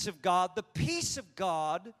presence of God, the peace of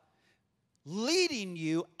God leading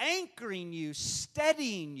you, anchoring you,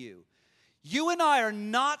 steadying you. You and I are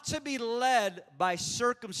not to be led by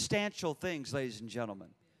circumstantial things, ladies and gentlemen.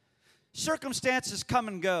 Circumstances come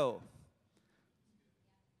and go.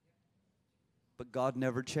 But God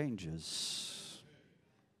never changes.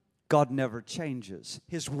 God never changes.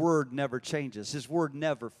 His Word never changes. His Word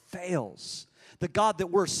never fails. The God that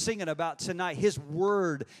we're singing about tonight, His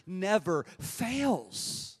Word never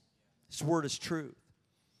fails. His Word is truth.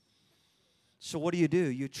 So what do?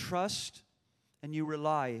 You trust and you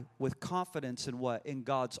rely with confidence in what? In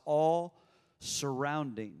God's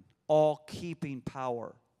all-surrounding, all-keeping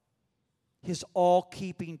power. His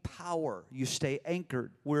all-keeping power. You stay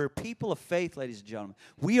anchored. We're people of faith, ladies and gentlemen.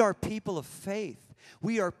 We are people of faith.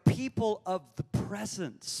 We are people of the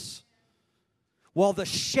presence. While the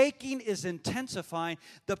shaking is intensifying,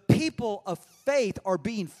 the people of faith are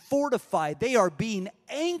being fortified. They are being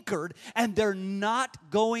anchored, and they're not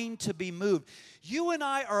going to be moved. You and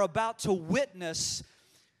I are about to witness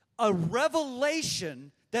a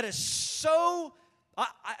revelation that is so,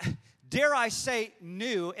 dare I say,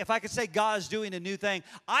 new. If I could say God is doing a new thing,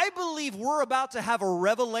 I believe we're about to have a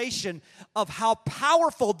revelation of how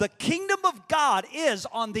powerful the kingdom of God is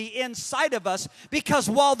on the inside of us. Because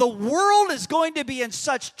while the world is going to be in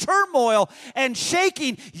such turmoil and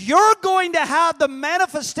shaking, you're going to have the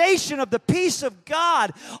manifestation of the peace of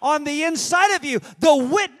God on the inside of you, the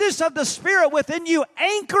witness of the Spirit within you,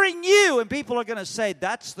 anchoring you. And people are going to say,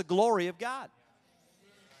 that's the glory of God.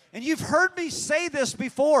 And you've heard me say this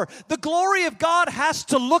before. The glory of God has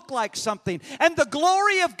to look like something. And the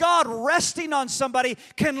glory of God resting on somebody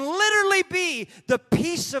can literally be the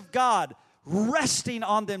peace of God resting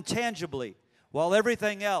on them tangibly while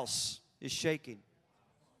everything else is shaking.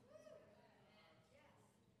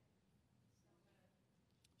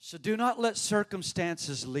 So do not let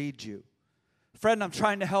circumstances lead you. Friend, I'm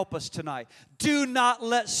trying to help us tonight. Do not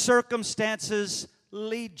let circumstances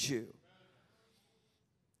lead you.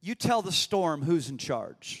 You tell the storm who's in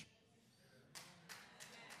charge.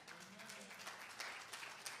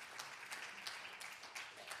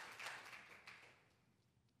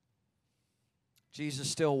 Jesus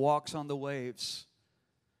still walks on the waves.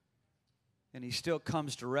 And He still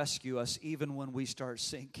comes to rescue us even when we start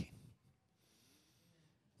sinking.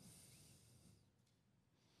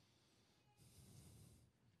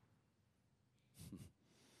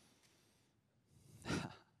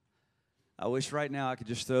 I wish right now I could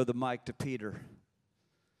just throw the mic to Peter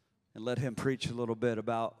and let him preach a little bit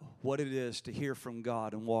about what it is to hear from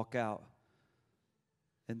God and walk out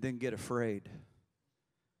and then get afraid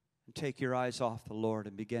and take your eyes off the Lord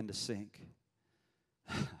and begin to sink.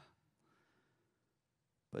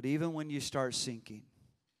 But even when you start sinking,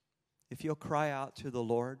 if you'll cry out to the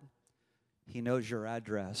Lord, He knows your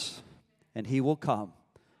address, and He will come,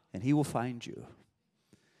 and He will find you,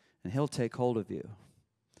 and He'll take hold of you,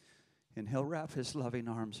 and He'll wrap His loving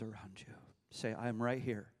arms around you. Say, I'm right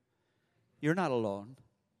here. You're not alone.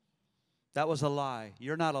 That was a lie.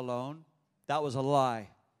 You're not alone. That was a lie.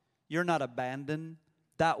 You're not abandoned.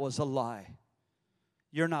 That was a lie.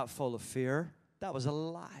 You're not full of fear. That was a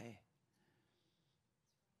lie.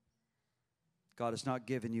 God has not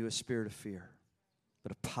given you a spirit of fear,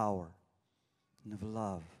 but of power and of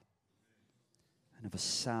love and of a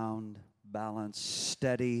sound, balanced,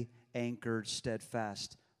 steady, anchored,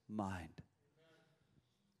 steadfast mind.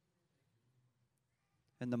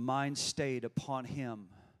 And the mind stayed upon Him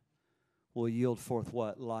will yield forth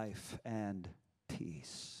what? Life and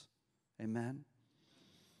peace. Amen?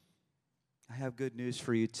 I have good news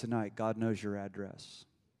for you tonight. God knows your address.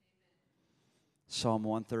 Psalm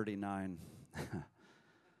 139.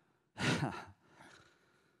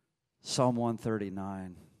 Psalm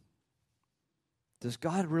 139. Does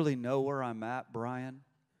God really know where I'm at, Brian?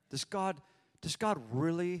 Does God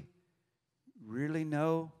really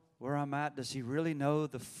know where I'm at? Does He really know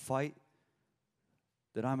the fight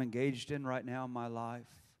that I'm engaged in right now in my life?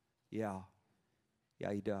 Yeah,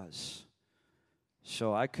 He does.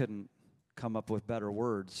 So I couldn't come up with better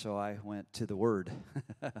words, so I went to the Word.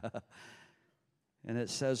 And it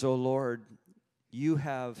says, O Lord, You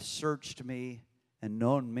have searched me and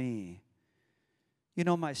known me. You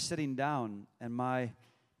know my sitting down and my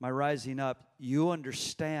rising up. You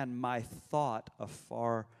understand my thought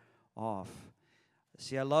afar off.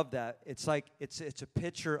 See, I love that. It's like it's a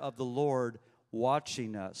picture of the Lord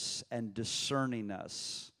watching us and discerning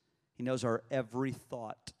us. He knows our every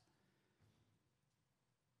thought.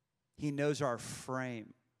 He knows our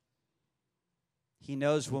frame. He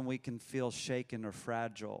knows when we can feel shaken or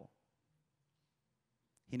fragile.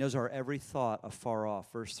 He knows our every thought afar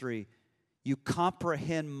off. Verse 3, You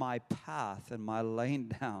comprehend my path and my laying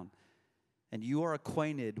down, and You are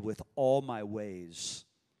acquainted with all my ways.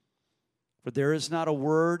 For there is not a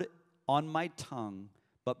word on my tongue,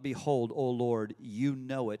 but behold, O Lord, You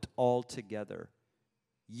know it altogether.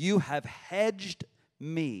 You have hedged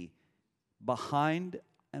me behind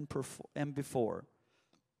and before,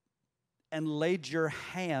 and laid Your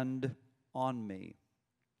hand on me.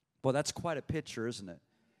 Well, that's quite a picture, isn't it?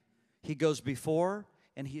 He goes before,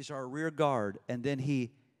 and He's our rear guard, and then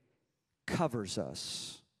He covers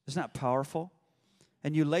us. Isn't that powerful?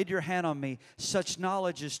 And You laid Your hand on me. Such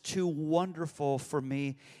knowledge is too wonderful for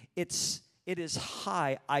me. It is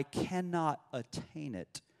high. I cannot attain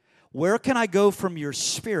it. Where can I go from Your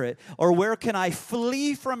Spirit? Or where can I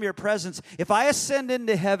flee from Your presence? If I ascend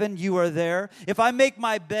into heaven, You are there. If I make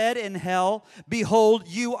my bed in hell, behold,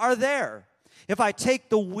 You are there. If I take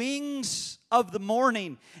the wings of the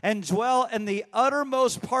morning and dwell in the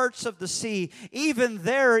uttermost parts of the sea, even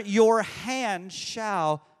there Your hand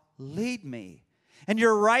shall lead me, and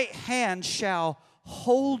Your right hand shall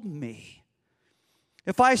hold me.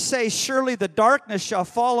 If I say, surely the darkness shall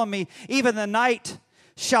follow me, even the night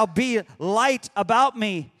shall be light about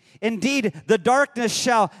me. Indeed, the darkness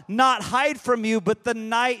shall not hide from You, but the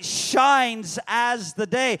night shines as the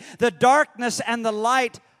day. The darkness and the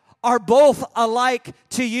light are both alike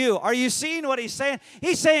to You. Are you seeing what He's saying?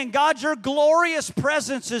 He's saying, God, Your glorious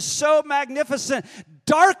presence is so magnificent.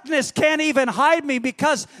 Darkness can't even hide me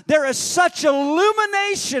because there is such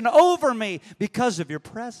illumination over me because of Your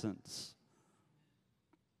presence.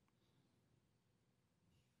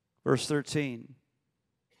 Verse 13.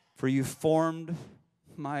 For You formed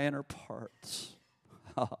my inner parts.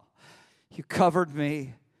 You covered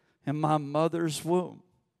me in my mother's womb.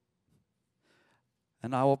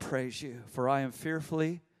 And I will praise You, for I am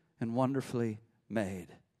fearfully and wonderfully made.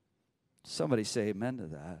 Somebody say amen to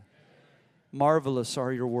that. Marvelous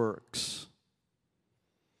are Your works,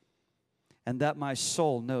 and that my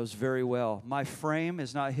soul knows very well. My frame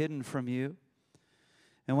is not hidden from you.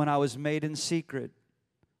 And when I was made in secret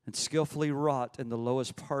and skillfully wrought in the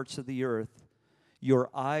lowest parts of the earth, your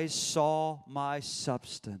eyes saw my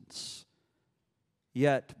substance,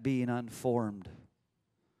 yet being unformed.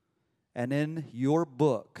 And in your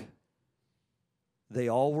book they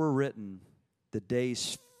all were written, the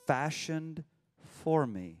days fashioned for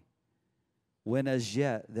me, when as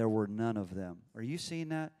yet there were none of them. Are you seeing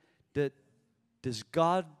that? Does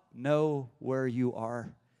God know where you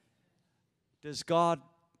are? Does God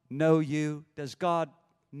know you? Does God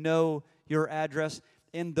know your address?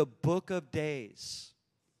 In the book of days,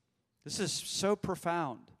 this is so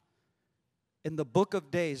profound. In the book of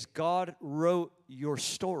days, God wrote your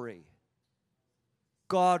story.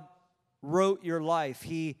 God wrote your life.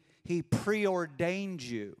 He preordained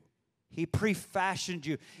you. He prefashioned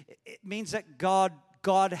you. It means that God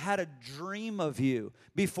had a dream of you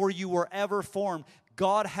before you were ever formed.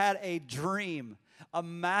 God had a dream, a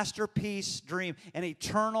masterpiece dream, an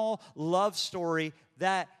eternal love story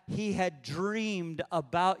that He had dreamed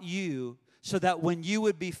about you, so that when you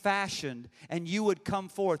would be fashioned and you would come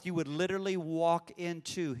forth, you would literally walk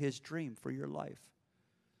into His dream for your life.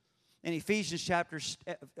 In Ephesians chapter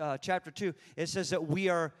 2, it says that we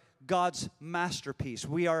are God's masterpiece.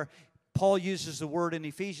 Paul uses the word in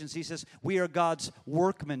Ephesians. He says, we are God's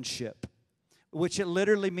workmanship, which it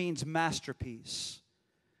literally means masterpiece.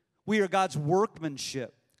 We are God's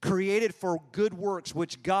workmanship, created for good works,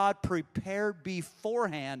 which God prepared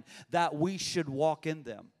beforehand that we should walk in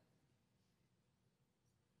them.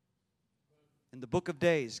 In the book of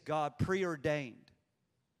days, God preordained.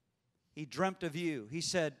 He dreamt of you. He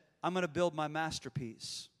said, I'm going to build my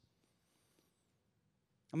masterpiece.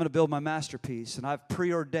 I'm going to build my masterpiece, and I've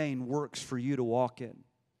preordained works for you to walk in.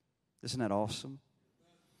 Isn't that awesome?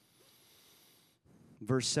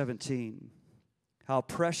 Verse 17, how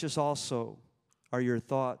precious also are your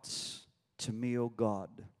thoughts to me, O God.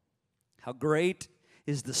 How great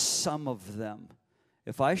is the sum of them.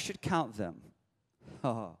 If I should count them,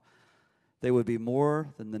 they would be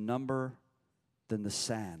more than the number, than the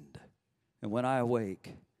sand. And when I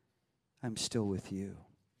awake, I'm still with you.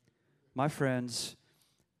 My friends,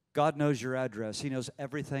 God knows your address. He knows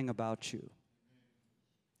everything about you.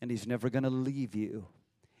 And He's never going to leave you.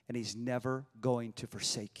 And He's never going to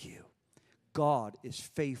forsake you. God is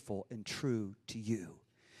faithful and true to you.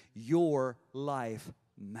 Your life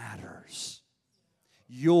matters.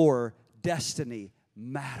 Your destiny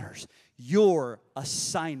matters. Your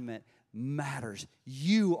assignment matters.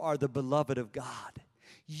 You are the beloved of God.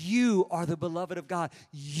 You are the beloved of God.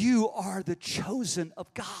 You are the chosen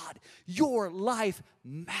of God. Your life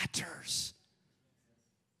matters.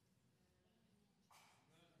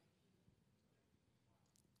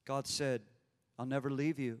 God said, I'll never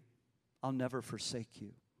leave you. I'll never forsake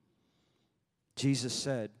you. Jesus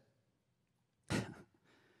said,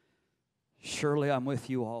 surely I'm with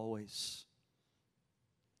you always,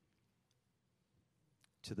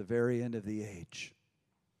 to the very end of the age.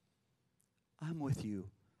 I'm with you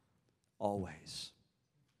always.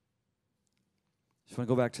 Just want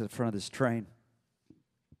to go back to the front of this train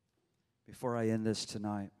before I end this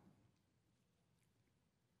tonight.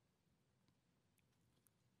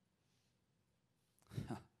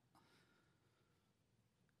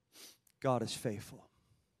 God is faithful.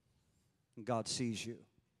 God sees you.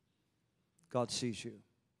 God sees you.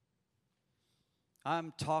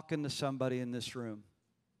 I'm talking to somebody in this room,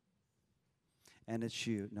 and it's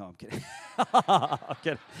you. No, I'm kidding. I'm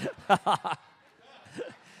kidding.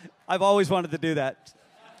 I've always wanted to do that.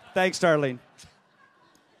 Thanks, Darlene.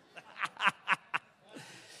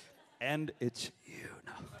 And it's you.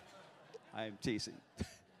 No, I'm teasing.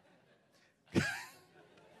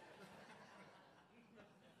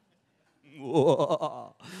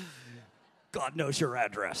 God knows your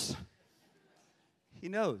address. He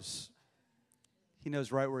knows. He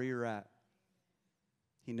knows right where you're at.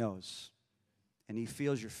 He knows. And He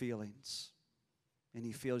feels your feelings. And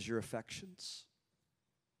He feels your affections.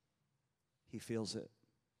 He feels it.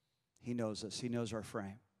 He knows us. He knows our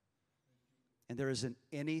frame. And there isn't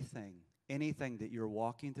anything that you're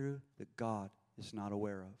walking through that God is not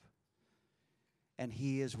aware of. And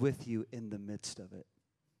He is with you in the midst of it.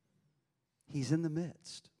 He's in the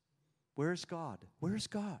midst. Where's God? Where's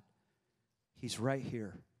God? He's right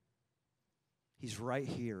here. He's right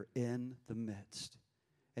here in the midst.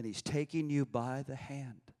 And He's taking you by the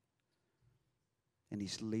hand. And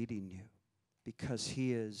He's leading you because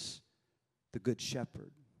He is the Good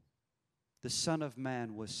Shepherd. The Son of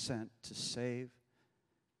Man was sent to save,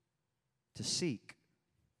 to seek,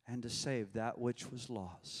 and to save that which was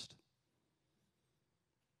lost.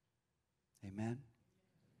 Amen.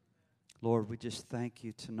 Lord, we just thank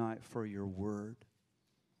you tonight for your word.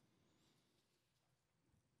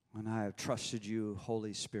 And I have trusted you,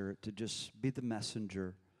 Holy Spirit, to just be the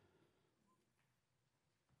messenger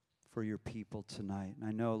for your people tonight. And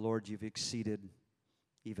I know, Lord, you've exceeded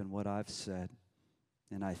even what I've said,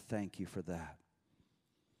 and I thank you for that.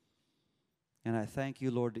 And I thank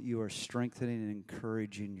you, Lord, that you are strengthening and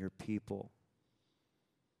encouraging your people.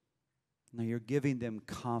 Now you're giving them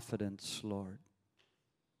confidence, Lord.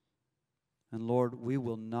 And Lord, we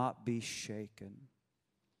will not be shaken.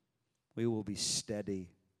 We will be steady.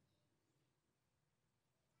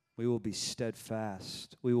 We will be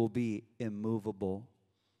steadfast. We will be immovable.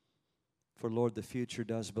 For Lord, the future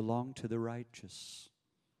does belong to the righteous,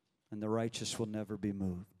 and the righteous will never be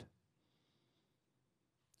moved.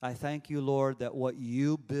 I thank you, Lord, that what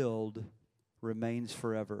you build remains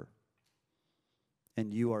forever,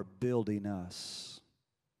 and you are building us.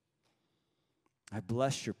 I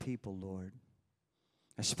bless your people, Lord.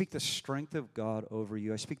 I speak the strength of God over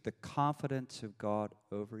you. I speak the confidence of God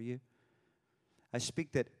over you. I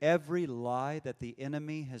speak that every lie that the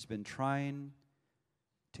enemy has been trying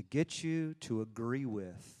to get you to agree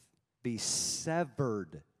with be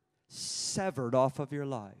severed off of your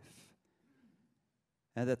life.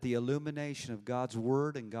 And that the illumination of God's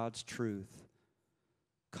word and God's truth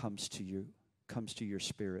comes to you, comes to your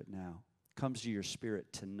spirit now, comes to your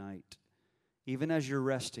spirit tonight. Even as you're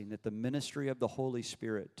resting, that the ministry of the Holy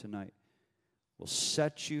Spirit tonight will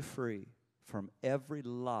set you free from every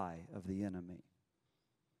lie of the enemy.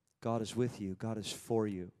 God is with you. God is for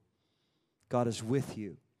you. God is with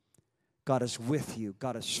you. God is with you.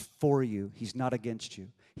 God is for you. He's not against you.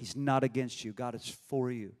 He's not against you. God is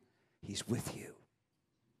for you. He's with you.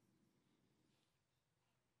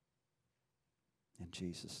 In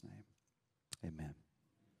Jesus' name, amen.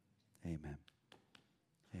 Amen.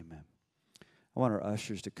 Amen. I want our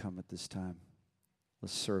ushers to come at this time.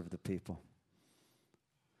 Let's serve the people.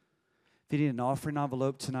 If you need an offering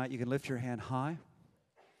envelope tonight, you can lift your hand high.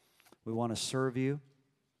 We want to serve you.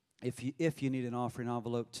 If you need an offering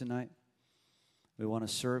envelope tonight, we want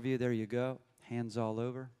to serve you. There you go. Hands all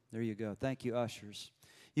over. There you go. Thank you, ushers.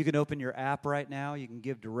 You can open your app right now. You can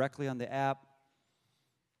give directly on the app.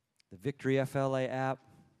 The Victory FLA app.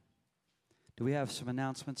 Do we have some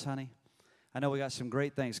announcements, honey? I know we got some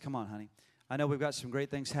great things. Come on, honey. I know we've got some great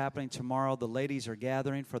things happening tomorrow. The ladies are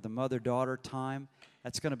gathering for the mother-daughter time.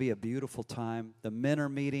 That's going to be a beautiful time. The men are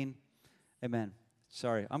meeting. Amen.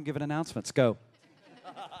 Sorry, I'm giving announcements. Go.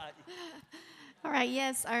 All right,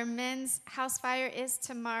 yes, our men's house fire is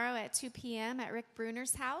tomorrow at 2 p.m. at Rick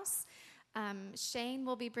Bruner's house. Shane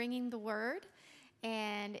will be bringing the word.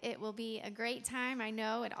 And it will be a great time. I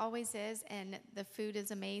know it always is. And the food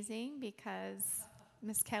is amazing because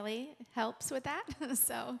Miss Kelly helps with that.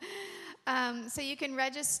 So you can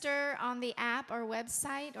register on the app or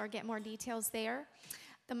website or get more details there.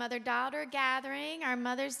 The mother-daughter gathering, our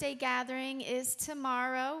Mother's Day gathering, is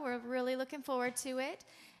tomorrow. We're really looking forward to it.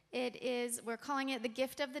 We're calling it the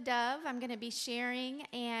Gift of the Dove. I'm going to be sharing,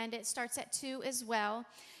 and it starts at 2 as well.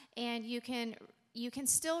 And you can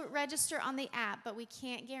still register on the app, but we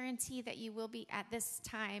can't guarantee that you will be at this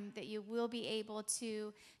time, that you will be able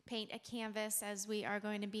to paint a canvas, as we are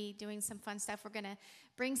going to be doing some fun stuff. We're going to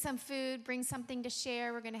bring some food, bring something to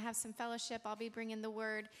share. We're going to have some fellowship. I'll be bringing the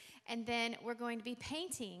word. And then we're going to be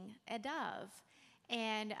painting a dove.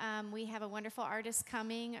 And we have a wonderful artist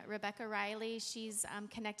coming, Rebecca Riley. She's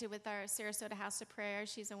connected with our Sarasota House of Prayer.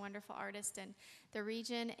 She's a wonderful artist in the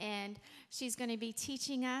region, and she's going to be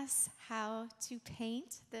teaching us how to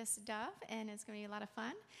paint this dove, and it's going to be a lot of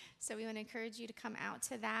fun. So we want to encourage you to come out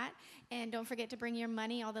to that, and don't forget to bring your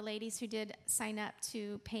money, all the ladies who did sign up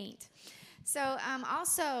to paint. So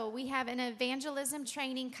also, we have an evangelism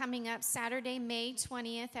training coming up Saturday, May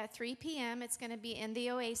 20th at 3 p.m. It's going to be in the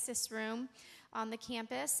Oasis room on the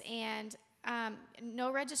campus, and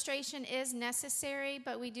no registration is necessary,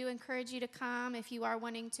 but we do encourage you to come if you are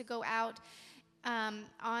wanting to go out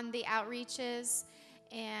on the outreaches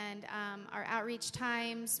and our outreach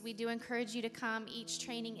times. We do encourage you to come. Each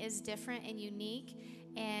training is different and unique,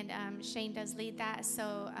 and Shane does lead that,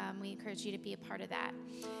 so we encourage you to be a part of that.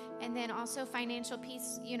 And then also Financial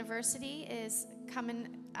Peace University is coming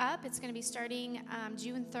up. It's going to be starting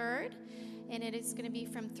June 3rd, and it is going to be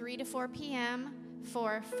from 3 to 4 p.m.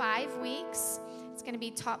 for 5 weeks. It's going to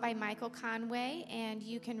be taught by Michael Conway, and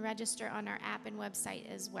you can register on our app and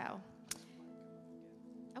website as well.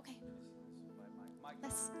 Okay.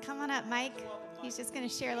 Let's come on up, Mike. He's just going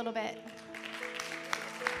to share a little bit.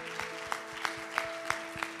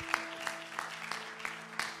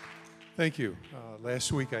 Thank you.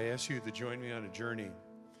 Last week I asked you to join me on a journey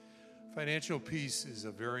Financial peace is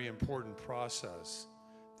a very important process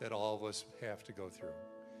that all of us have to go through.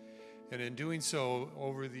 And in doing so,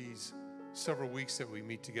 over these several weeks that we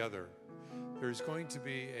meet together, there's going to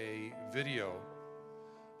be a video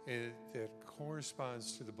that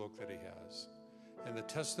corresponds to the book that he has. And the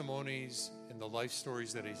testimonies and the life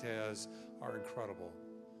stories that he has are incredible.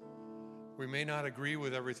 We may not agree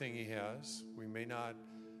with everything he has. We may not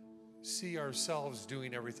see ourselves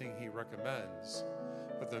doing everything he recommends.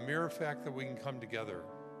 But the mere fact that we can come together,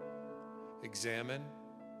 examine,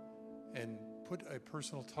 and put a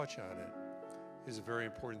personal touch on it is a very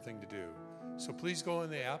important thing to do. So please go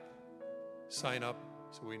in the app, sign up,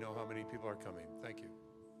 so we know how many people are coming. Thank you.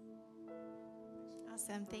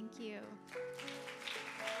 Awesome. Thank you.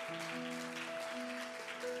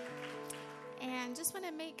 And just want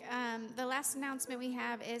to make the last announcement we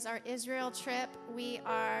have is our Israel trip. We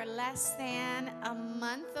are less than a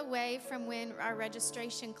month away from when our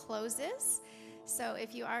registration closes. So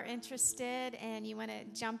if you are interested and you want to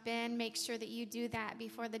jump in, make sure that you do that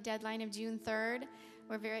before the deadline of June 3rd.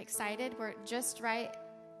 We're very excited. We're just right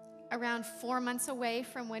around 4 months away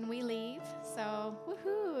from when we leave. So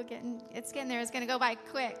woohoo, it's getting there. It's going to go by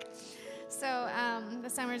quick. So the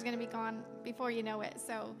summer is going to be gone before you know it.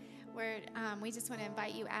 So we just want to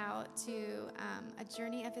invite you out to a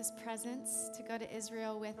journey of his presence, to go to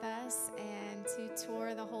Israel with us and to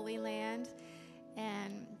tour the Holy Land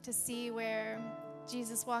and to see where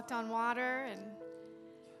Jesus walked on water and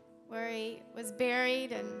where he was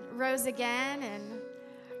buried and rose again and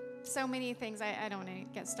so many things. I don't want to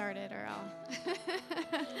get started or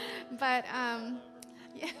I'll. But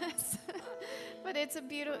yes. But it's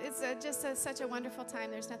such a wonderful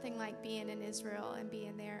time. There's nothing like being in Israel and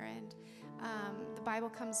being there. And the Bible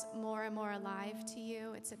comes more and more alive to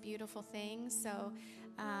you. It's a beautiful thing. So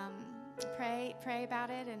pray about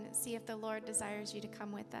it and see if the Lord desires you to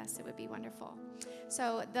come with us. It would be wonderful.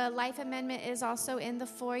 So the Life Amendment is also in the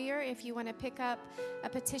foyer. If you want to pick up a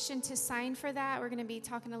petition to sign for that, we're going to be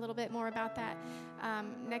talking a little bit more about that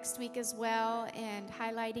next week as well and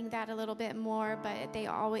highlighting that a little bit more. But it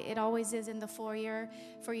always is in the foyer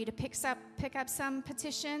for you to pick up some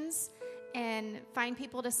petitions and find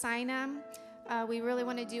people to sign them. We really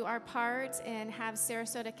want to do our part and have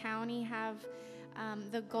Sarasota County have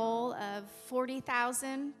the goal of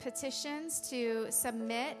 40,000 petitions to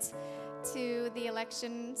submit to the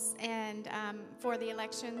elections and for the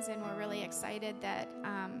elections, and we're really excited that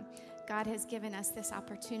God has given us this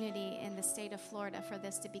opportunity in the state of Florida for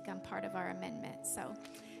this to become part of our amendment. So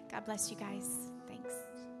God bless you guys. Thanks.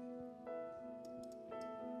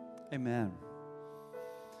 Amen.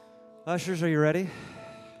 Ushers, are you ready?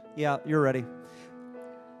 Yeah, you're ready.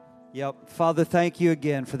 Yep. Father, thank you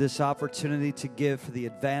again for this opportunity to give for the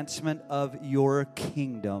advancement of your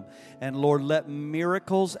kingdom. And Lord, let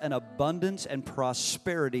miracles and abundance and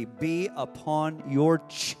prosperity be upon your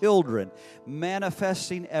children,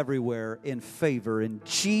 manifesting everywhere in favor. In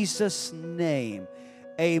Jesus' name,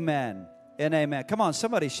 amen and amen. Come on,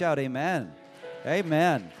 somebody shout amen.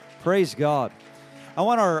 Amen. Praise God. I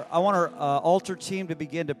want our altar team to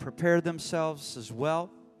begin to prepare themselves as well,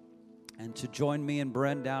 and to join me and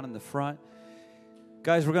Bren down in the front.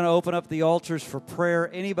 Guys, we're going to open up the altars for prayer.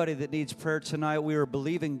 Anybody that needs prayer tonight, we are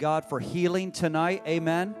believing God for healing tonight.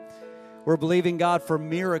 Amen. We're believing God for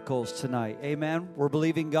miracles tonight. Amen. We're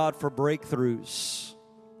believing God for breakthroughs.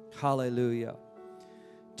 Hallelujah.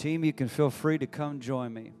 Team, you can feel free to come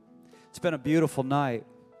join me. It's been a beautiful night.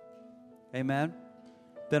 Amen.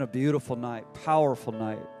 Been a beautiful night. Powerful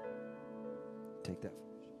night. Take that.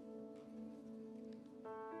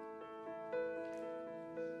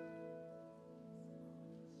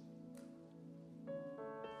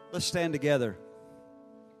 Let's stand together.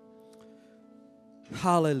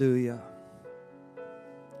 Hallelujah.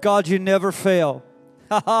 God, you never fail.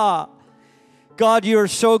 Ha-ha. God, you are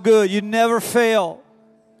so good. You never fail.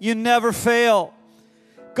 You never fail.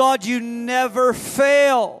 God, you never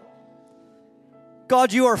fail.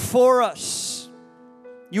 God, you are for us.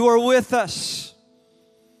 You are with us.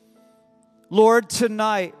 Lord,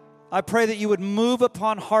 tonight, I pray that you would move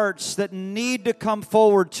upon hearts that need to come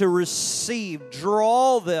forward to receive.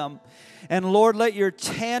 Draw them. And Lord, let your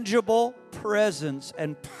tangible presence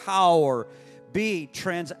and power be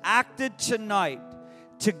transacted tonight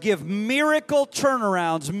to give miracle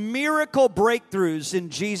turnarounds, miracle breakthroughs in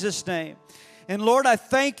Jesus' name. And Lord, I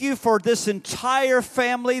thank you for this entire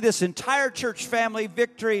family, this entire church family,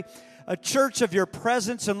 Victory, a church of your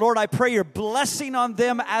presence. And Lord, I pray your blessing on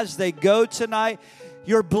them as they go tonight.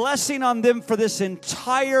 Your blessing on them for this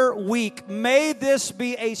entire week. May this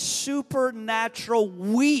be a supernatural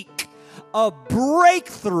week of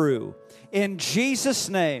breakthrough in Jesus'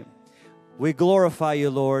 name. We glorify you,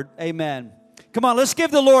 Lord. Amen. Come on, let's give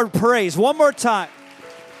the Lord praise one more time.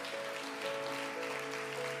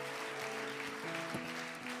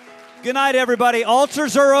 Good night, everybody.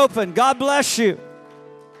 Altars are open. God bless you.